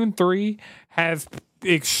 Splatoon 3 has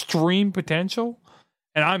extreme potential,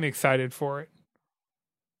 and I'm excited for it.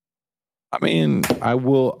 I mean, I'm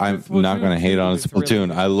not going to hate on Splatoon.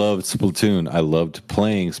 Really, I loved Splatoon. I loved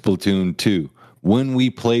playing Splatoon 2 when we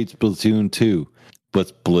played Splatoon 2.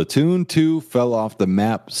 But Splatoon 2 fell off the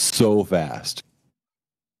map so fast.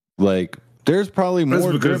 Like, there's probably more.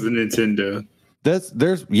 That's because of Nintendo.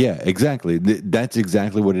 Exactly. That's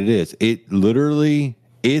exactly what it is. It literally,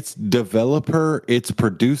 its developer, its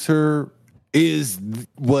producer is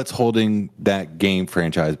what's holding that game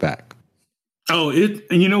franchise back. Oh,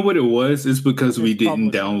 you know what it was? It's because we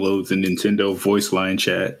didn't download the Nintendo voice line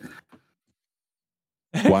chat.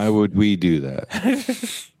 Why would we do that?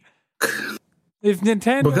 It's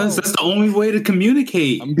Nintendo. Because that's the only way to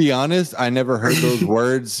communicate. I'm be honest, I never heard those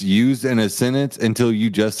words used in a sentence until you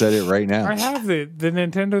just said it right now. I have it. The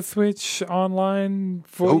Nintendo Switch online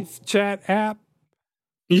voice chat app.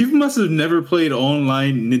 You must have never played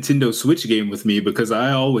online Nintendo Switch game with me because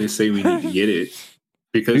I always say we need to get it.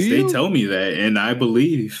 Because they tell me that, and I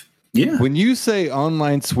believe. Yeah. When you say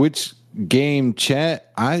online Switch game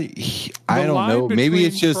chat, I don't know. Maybe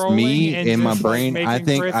it's just me in my brain. I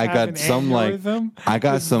think I got some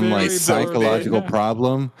psychological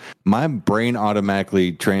problem. My brain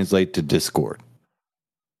automatically translates to Discord.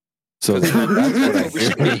 So that's what I hear.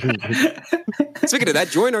 Speaking of that,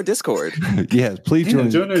 join our Discord. Yes, please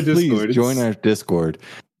join our Discord. Please join our Discord.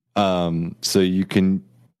 So you can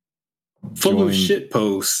full of shit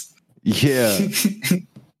posts. Yeah.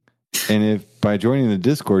 And if by joining the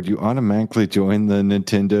Discord, you automatically join the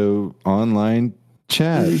Nintendo online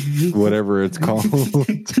chat, whatever it's called.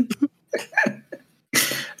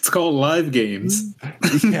 It's called Live Games.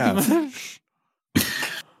 Yeah.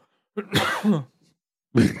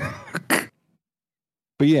 But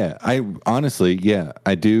yeah, I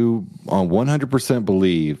do 100%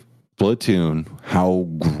 believe Splatoon, how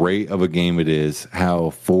great of a game it is, how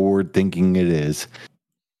forward thinking it is,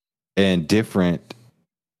 and different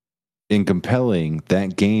and compelling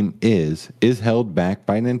that game is held back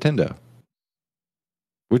by Nintendo.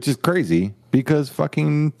 Which is crazy because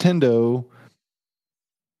fucking Nintendo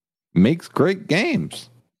makes great games.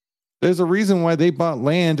 There's a reason why they bought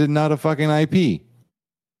land and not a fucking IP.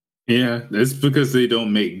 Yeah, it's because they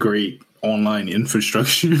don't make great online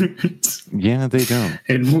infrastructure. Yeah, they don't.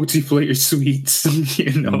 And multiplayer suites,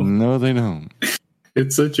 No, they don't.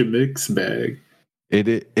 It's such a mixed bag.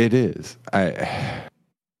 It is.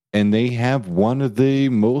 And they have one of the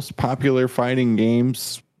most popular fighting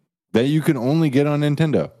games that you can only get on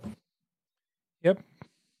Nintendo. Yep.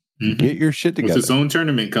 Mm-hmm. Get your shit together. With its own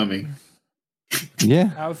tournament coming.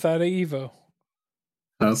 Yeah. Outside of EVO.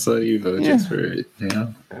 Just for it. Yeah.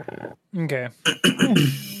 Okay.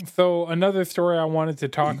 So another story I wanted to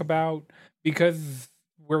talk about, because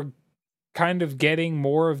we're kind of getting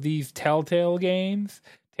more of these Telltale games.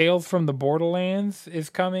 Tales from the Borderlands is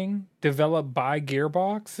coming, developed by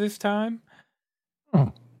Gearbox this time.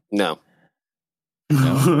 Oh. No,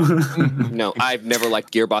 I've never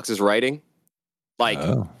liked Gearbox's writing.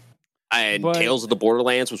 Tales of the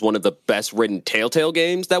Borderlands was one of the best written Telltale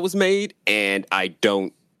games that was made, and I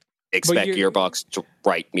don't expect Gearbox to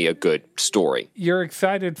write me a good story. You're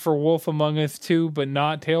excited for Wolf Among Us 2, but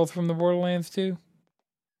not Tales from the Borderlands 2?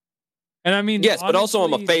 And I mean, yes, honestly, but also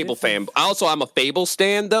I'm a Fable fan. I'm a Fable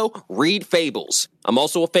stan, though. Read Fables. I'm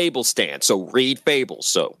also a Fable stan, so read Fables.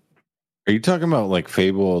 So, are you talking about like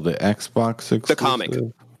Fable, the Xbox exclusive? The comic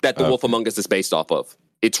that the Wolf Among Us is based off of?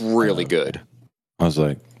 It's really good. I was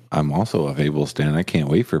like, I'm also a Fable stan. I can't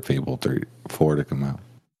wait for Fable 4 to come out.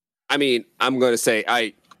 I mean, I'm going to say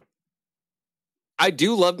I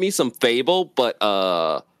do love me some Fable, but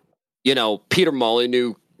Peter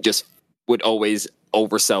Molyneux just would always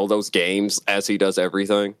oversell those games as he does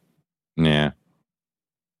everything. Yeah.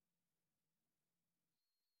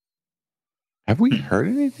 Have we heard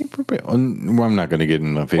anything from Fable? Well, I'm not going to get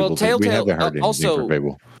into Fable. Well, Telltale we haven't heard anything also from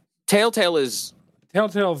Fable. Telltale is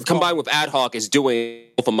Telltale's combined with Ad Hoc is doing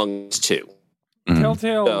Wolf Among Us 2.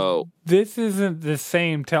 Telltale. So, this isn't the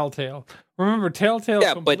same Telltale. Remember, Telltale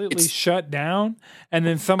completely shut down, and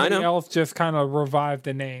then somebody else just kind of revived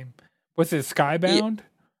the name. Was it Skybound?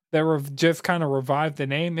 That just kind of revived the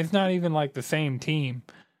name. It's not even like the same team.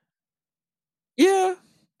 Yeah,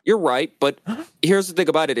 you're right. But here's the thing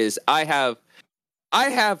about it is I have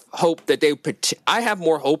hope that I have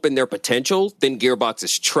more hope in their potential than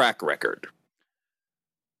Gearbox's track record.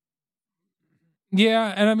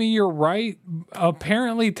 Yeah, and I mean, you're right.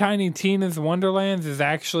 Apparently, Tiny Tina's Wonderlands is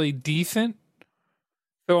actually decent.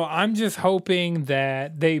 So I'm just hoping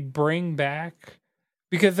that they bring back,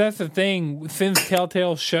 because that's the thing, since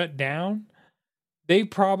Telltale shut down, they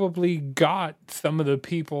probably got some of the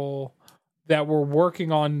people that were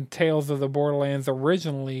working on Tales of the Borderlands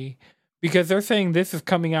originally, because they're saying this is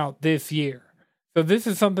coming out this year. So this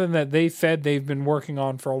is something that they said they've been working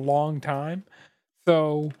on for a long time.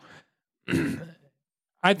 So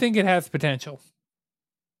I think it has potential.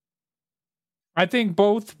 I think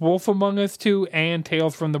both Wolf Among Us 2 and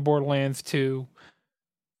Tales from the Borderlands 2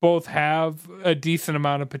 both have a decent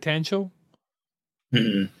amount of potential.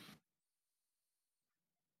 Mm-hmm.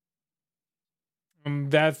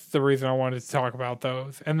 That's the reason I wanted to talk about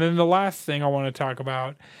those. And then the last thing I want to talk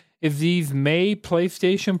about is these May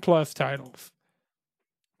PlayStation Plus titles.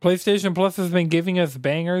 PlayStation Plus has been giving us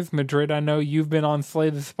bangers. Madrid, I know you've been on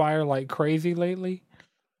Slay the Spire like crazy lately.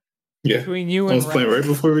 Yeah. Between you and I was playing right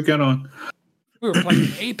before we got on. We were playing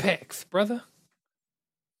Apex, brother.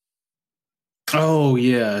 Oh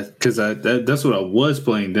yeah, because that's what I was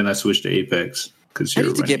playing. Then I switched to Apex. I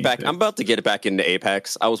need to get back. I'm about to get back into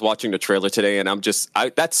Apex. I was watching the trailer today, and Apex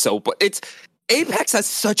has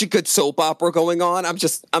such a good soap opera going on. I'm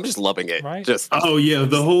just loving it. Right? Oh yeah,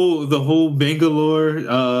 the whole Bangalore,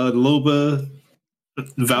 Loba,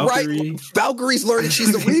 Valkyrie. Right. Valkyrie's learning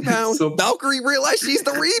she's the rebound. So Valkyrie realized she's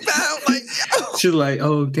the rebound. Like, she's like,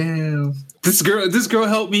 oh damn, this girl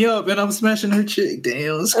helped me up, and I'm smashing her chick.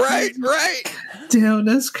 Damn, that's crazy. Right. Damn,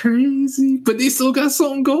 that's crazy. But they still got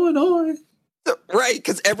something going on. Right,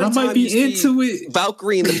 because every time you see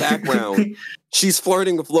Valkyrie in the background, she's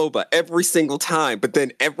flirting with Loba every single time. But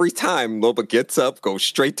then every time Loba gets up, goes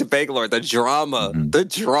straight to Bangalore. The drama.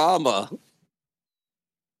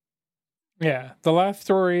 Yeah, the last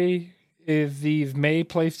story is these May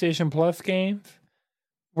PlayStation Plus games.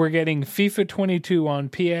 We're getting FIFA 22 on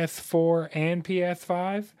PS4 and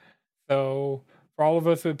PS5. So for all of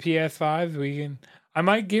us with PS5s, I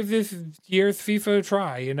might give this year's FIFA a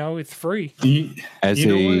try. You know, it's free. As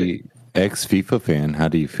a ex-FIFA fan, how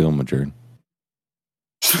do you feel, Madrid?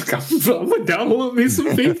 I'm gonna download me some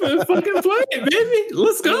FIFA and fucking play it, baby.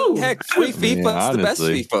 Let's go. Heck, free FIFA is the best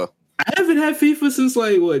FIFA. I haven't had FIFA since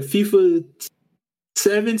FIFA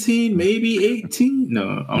 17, maybe 18.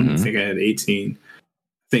 No, I don't think I had 18. I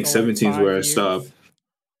think 17 is where I stopped.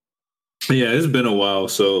 Yeah, it's been a while,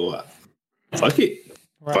 so fuck it.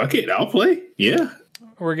 Right. Fuck it, I'll play. Yeah.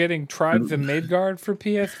 We're getting Tribes of Midgard for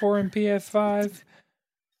PS4 and PS5.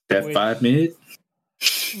 That 5 minutes?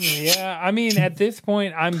 Yeah, I mean, at this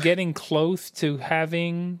point, I'm getting close to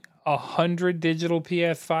having 100 digital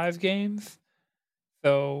PS5 games.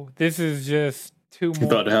 So this is just 2 more. You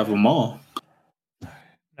thought to have them all. No,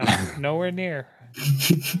 nowhere near.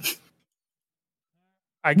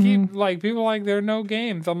 I keep, people there are no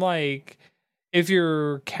games. I'm like, if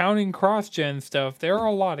you're counting cross-gen stuff, there are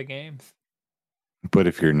a lot of games. But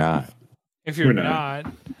if you're not.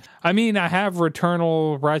 I mean, I have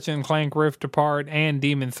Returnal, Ratchet & Clank Rift Apart, and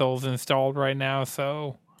Demon Souls installed right now,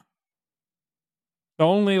 so the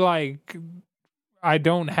only, I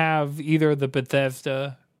don't have either the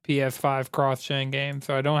Bethesda PS5 cross-gen game,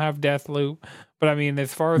 so I don't have Deathloop. But I mean,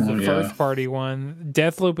 as far as the first-party one,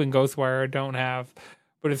 Deathloop and Ghostwire I don't have.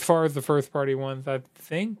 But as far as the first-party ones, I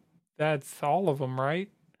think that's all of them, right?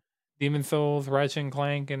 Demon Souls, Ratchet &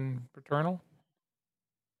 Clank, and Returnal?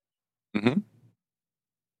 Mm-hmm.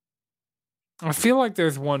 I feel like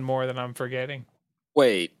there's one more that I'm forgetting.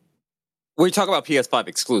 Wait. We're talking about PS5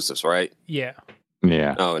 exclusives, right? Yeah.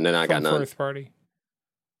 Yeah. Oh, and then I got none. First party.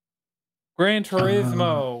 Gran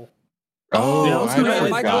Turismo.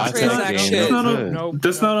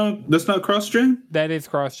 Microtransaction. That's not cross-gen? That is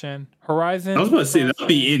cross-gen. Horizon. I was about to say, that'd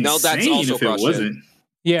be insane that's also if it wasn't.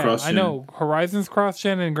 Yeah, cross-gen. I know. Horizon's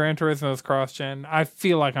cross-gen and Gran Turismo's cross-gen. I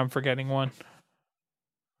feel like I'm forgetting one.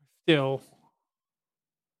 Still.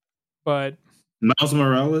 But Miles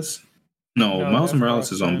Morales? No, Miles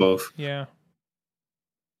Morales is on both. Yeah.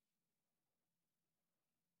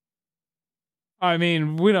 I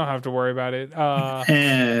mean, we don't have to worry about it.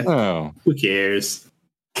 Who cares?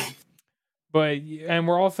 And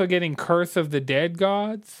we're also getting Curse of the Dead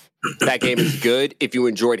Gods. That game is good. If you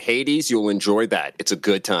enjoyed Hades, you'll enjoy that. It's a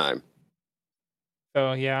good time.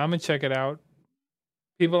 So yeah, I'm gonna check it out.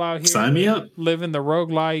 People out here Sign me up. living the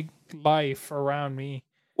roguelike life around me.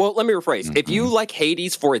 Well, let me rephrase. If you like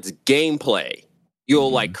Hades for its gameplay,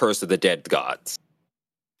 you'll like Curse of the Dead Gods.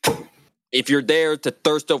 If you're there to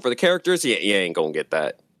thirst over the characters, you ain't gonna get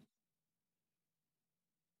that.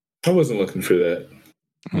 I wasn't looking for that.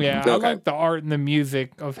 Yeah, I Okay. like the art and the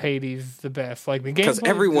music of Hades the best. Like the game, Because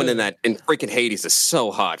everyone in freaking Hades is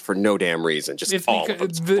so hot for no damn reason. Just it's all because, of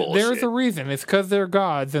it's bullshit. there's a reason. It's because they're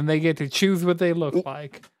gods and they get to choose what they look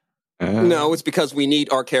like. No, it's because we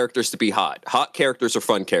need our characters to be hot. Hot characters are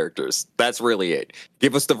fun characters. That's really it.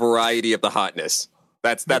 Give us the variety of the hotness.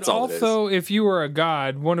 That's all it is. Also, if you were a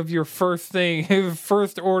god, one of your first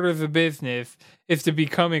orders of business is to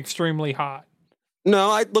become extremely hot.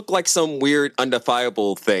 No, I'd look like some weird,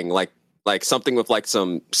 undefiable thing, like something with like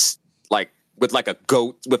some with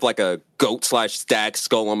a goat / stag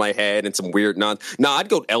skull on my head and some weird I'd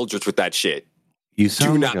go Eldritch with that shit. You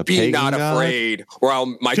sound Do not be not afraid, or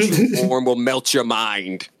my true form will melt your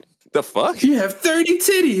mind. The fuck? You have 30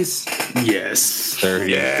 titties. Yes. 30.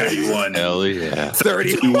 Yeah. 31. Hell yeah.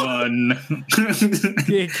 31.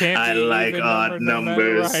 It can't I be like even odd number, no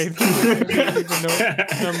numbers. matter-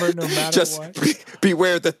 right. Number no matter Just what.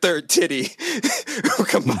 beware the third titty.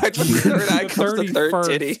 Combined with the third eye comes the third 31st.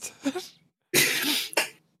 titty.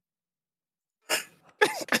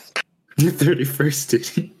 Your 31st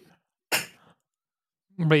titty.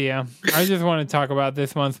 But yeah, I just want to talk about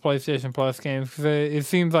this month's PlayStation Plus games because it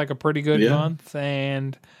seems like a pretty good month,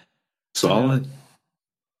 and Solid.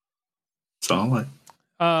 Throw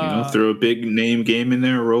a big name game in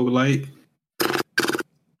there, roguelite.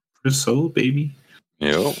 For soul, baby.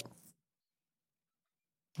 Yep.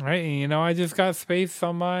 right, and I just got space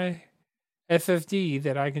on my SSD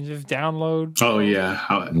that I can just download. Oh yeah,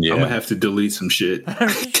 I'm gonna have to delete some shit. I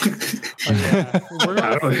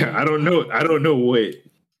don't know what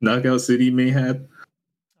Knockout City may have.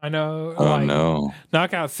 I know. Oh no.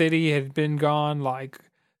 Knockout City had been gone like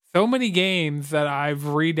so many games that I've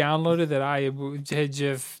re-downloaded that I had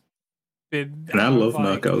just been. And I love like,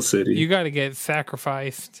 Knockout City. You got to get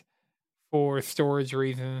sacrificed for storage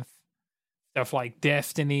reasons. Stuff like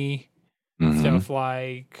Destiny, stuff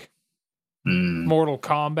like Mortal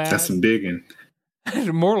Kombat. That's some digging.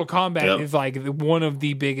 Mortal Kombat is like one of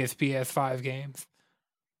the biggest PS5 games.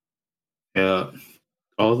 Yeah.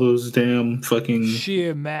 All those damn fucking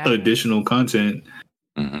additional content.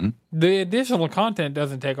 The additional content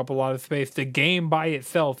doesn't take up a lot of space. The game by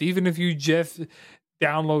itself, even if you just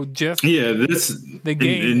download the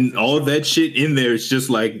game, and all that shit in there is just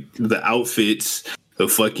like the outfits, the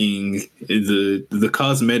fucking the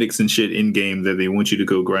cosmetics and shit in game that they want you to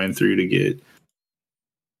go grind through to get.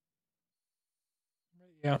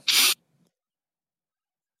 Yeah.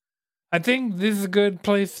 I think this is a good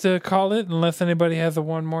place to call it, unless anybody has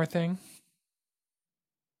one more thing.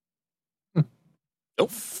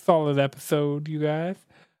 Nope. Solid episode, you guys.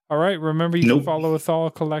 All right, remember you can follow us all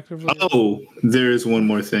collectively. Oh, there is one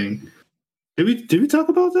more thing. Did we talk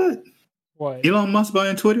about that? What? Elon Musk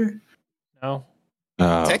buying Twitter? No.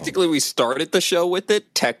 Technically, we started the show with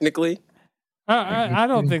it. Technically. I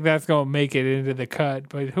don't think that's going to make it into the cut,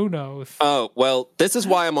 but who knows? Oh, well, this is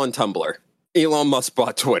why I'm on Tumblr. Elon Musk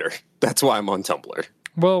bought Twitter. That's why I'm on Tumblr.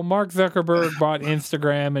 Well, Mark Zuckerberg bought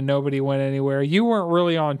Instagram and nobody went anywhere. You weren't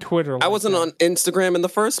really on Twitter. I wasn't on Instagram in the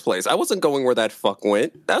first place. I wasn't going where that fuck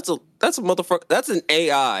went. That's a motherfucker. That's an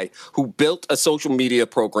AI who built a social media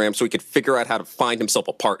program so he could figure out how to find himself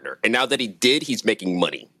a partner. And now that he did, he's making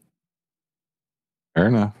money. Fair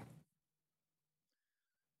enough.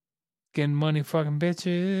 Getting money, fucking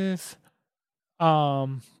bitches.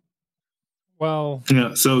 Well,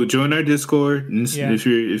 yeah. So join our Discord. And if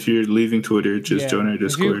you're leaving Twitter, just join our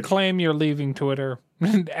Discord. If you claim you're leaving Twitter,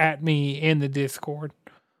 at me in the Discord.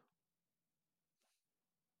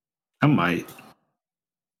 I might.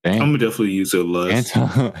 Dang. I'm gonna definitely use a lust.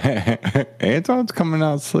 Anton's coming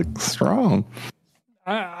out slick strong.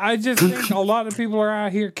 I just think a lot of people are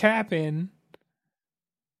out here capping.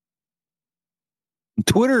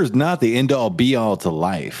 Twitter is not the end all be all to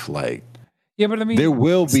life. Like, yeah, but I mean, there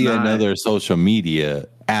will be another social media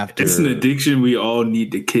after. It's an addiction we all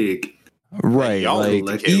need to kick. Right.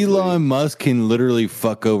 Like Elon Musk can literally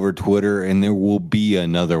fuck over Twitter and there will be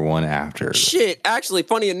another one after. Shit, actually,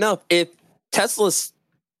 funny enough, if Tesla's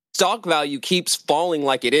stock value keeps falling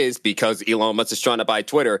like it is because Elon Musk is trying to buy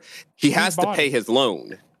Twitter, he has to pay his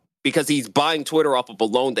loan because he's buying Twitter off of a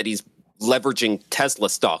loan that he's leveraging Tesla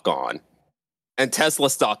stock on. And Tesla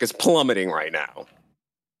stock is plummeting right now.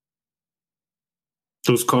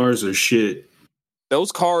 Those cars are shit.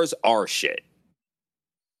 Those cars are shit.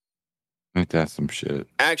 Ain't that some shit?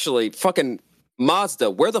 Actually, fucking Mazda,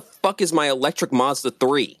 where the fuck is my electric Mazda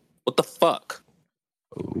 3? What the fuck?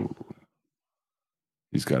 Ooh.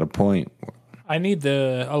 He's got a point. I need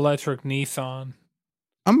the electric Nissan.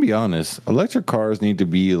 I'm gonna be honest. Electric cars need to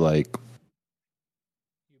be like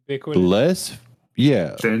Ubiquitous. less.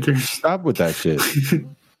 Yeah, Standard. stop with that shit.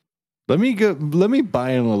 Let me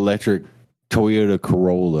buy an electric Toyota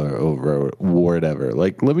Corolla or whatever.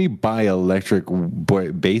 Like, let me buy an electric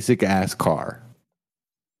basic ass car.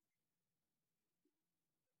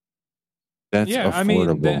 That's affordable. I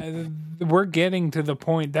mean, we're getting to the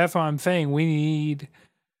point. That's what I'm saying. We need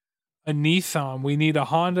a Nissan. We need a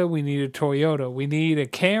Honda. We need a Toyota. We need a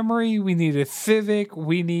Camry. We need a Civic.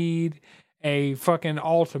 We need a fucking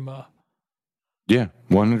Altima. Yeah,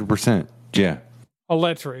 100%. Yeah.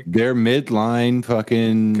 Electric. Their midline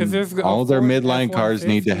fucking all their midline F-150. cars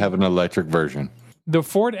need to have an electric version. The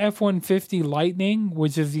Ford F-150 Lightning,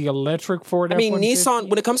 which is the electric Ford I mean, F-150. Nissan,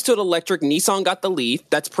 when it comes to an electric, Nissan got the Leaf.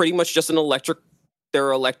 That's pretty much just an electric.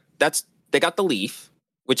 They got the Leaf,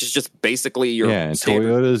 which is just basically your and standard.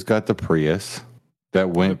 Toyota's got the Prius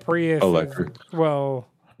that went The Prius electric. Well,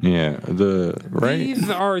 Yeah, these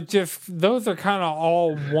are those are kind of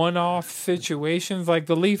all one-off situations. Like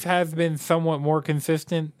the Leaf has been somewhat more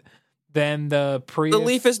consistent than the Prius. The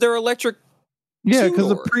Leaf is their electric. Yeah, because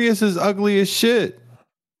the two-door. Prius is ugly as shit.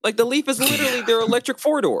 Like the Leaf is literally their electric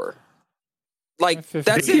 4-door. Like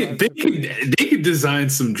that's They it. could design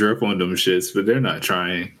some drip on them shits, but they're not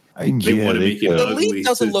trying. They want to make it The ugly. Leaf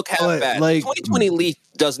doesn't look half bad. like- The 2020 Leaf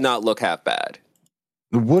does not look half bad.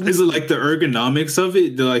 What Is it like the ergonomics of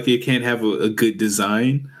it? Like it can't have a good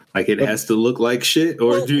design. Like it has to look like shit, or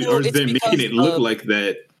Well, no, or it's they're making because it look of- like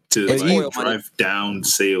that to It's like, oil money. drive down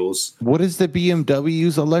sales. What is the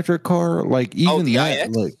BMW's electric car? Like even the that,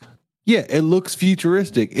 iX? like yeah, it looks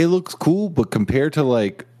futuristic. It looks cool, but compared to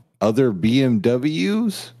like other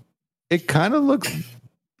BMWs, it kind of looks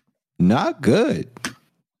not good.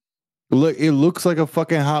 Look, it looks like a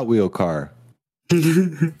fucking Hot Wheel car.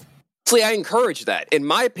 See, I encourage that. In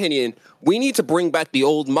my opinion, we need to bring back the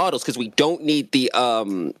old models because we don't need the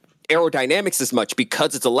aerodynamics as much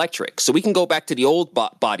because it's electric. So we can go back to the old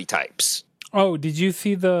body types. Oh, did you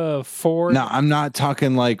see the Ford? No, I'm not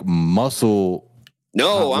talking like muscle.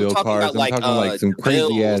 No, Hot I'm Wheel talking cars. about I'm like, talking like some crazy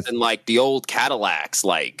Bills ass- and like the old Cadillacs,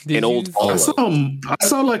 like Did an old you- Volvo. I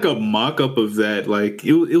saw like a mock up of that. Like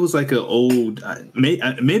it was like an old,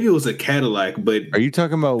 maybe it was a Cadillac, but Are you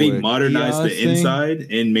talking about they what modernized Kia's the thing? inside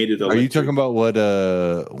and made it electric. Are you talking about what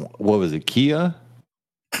was it, Kia?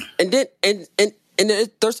 And then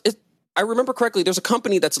I remember correctly, there's a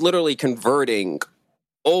company that's literally converting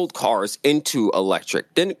old cars into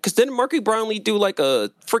electric. Because didn't Marky Brownlee do like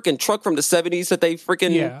a freaking truck from the 70s that they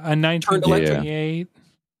freaking Yeah, a turned electric? 1978.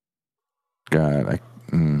 God,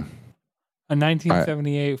 A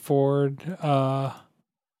 1978 Ford that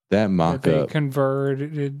that mock they up.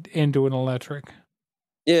 converted into an electric.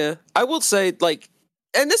 Yeah, I will say, like,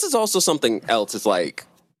 and this is also something else. It's like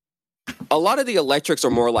a lot of the electrics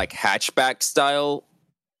are more like hatchback style,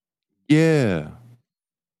 Yeah,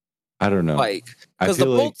 I don't know. like I because the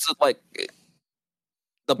feel like bolts, like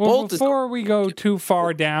the Well, bolt is. before we go too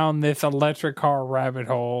far down this electric car rabbit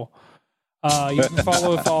hole, you can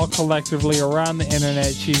follow us all collectively around the internet,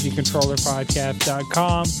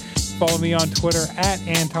 cheesycontrollerpodcast.com. Follow me on Twitter at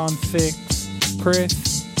Anton6. Chris,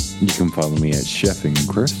 you can follow me at Chefing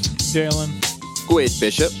Chris. Jalen, Squid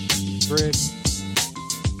Bishop. Grid.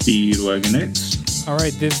 Speedwagon X? All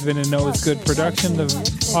right, this has been a No It's Good production.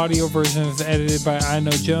 The audio version is edited by I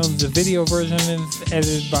Know Jones. The video version is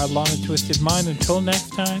edited by Lana Twisted Mind. Until next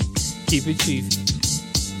time, keep it cheesy.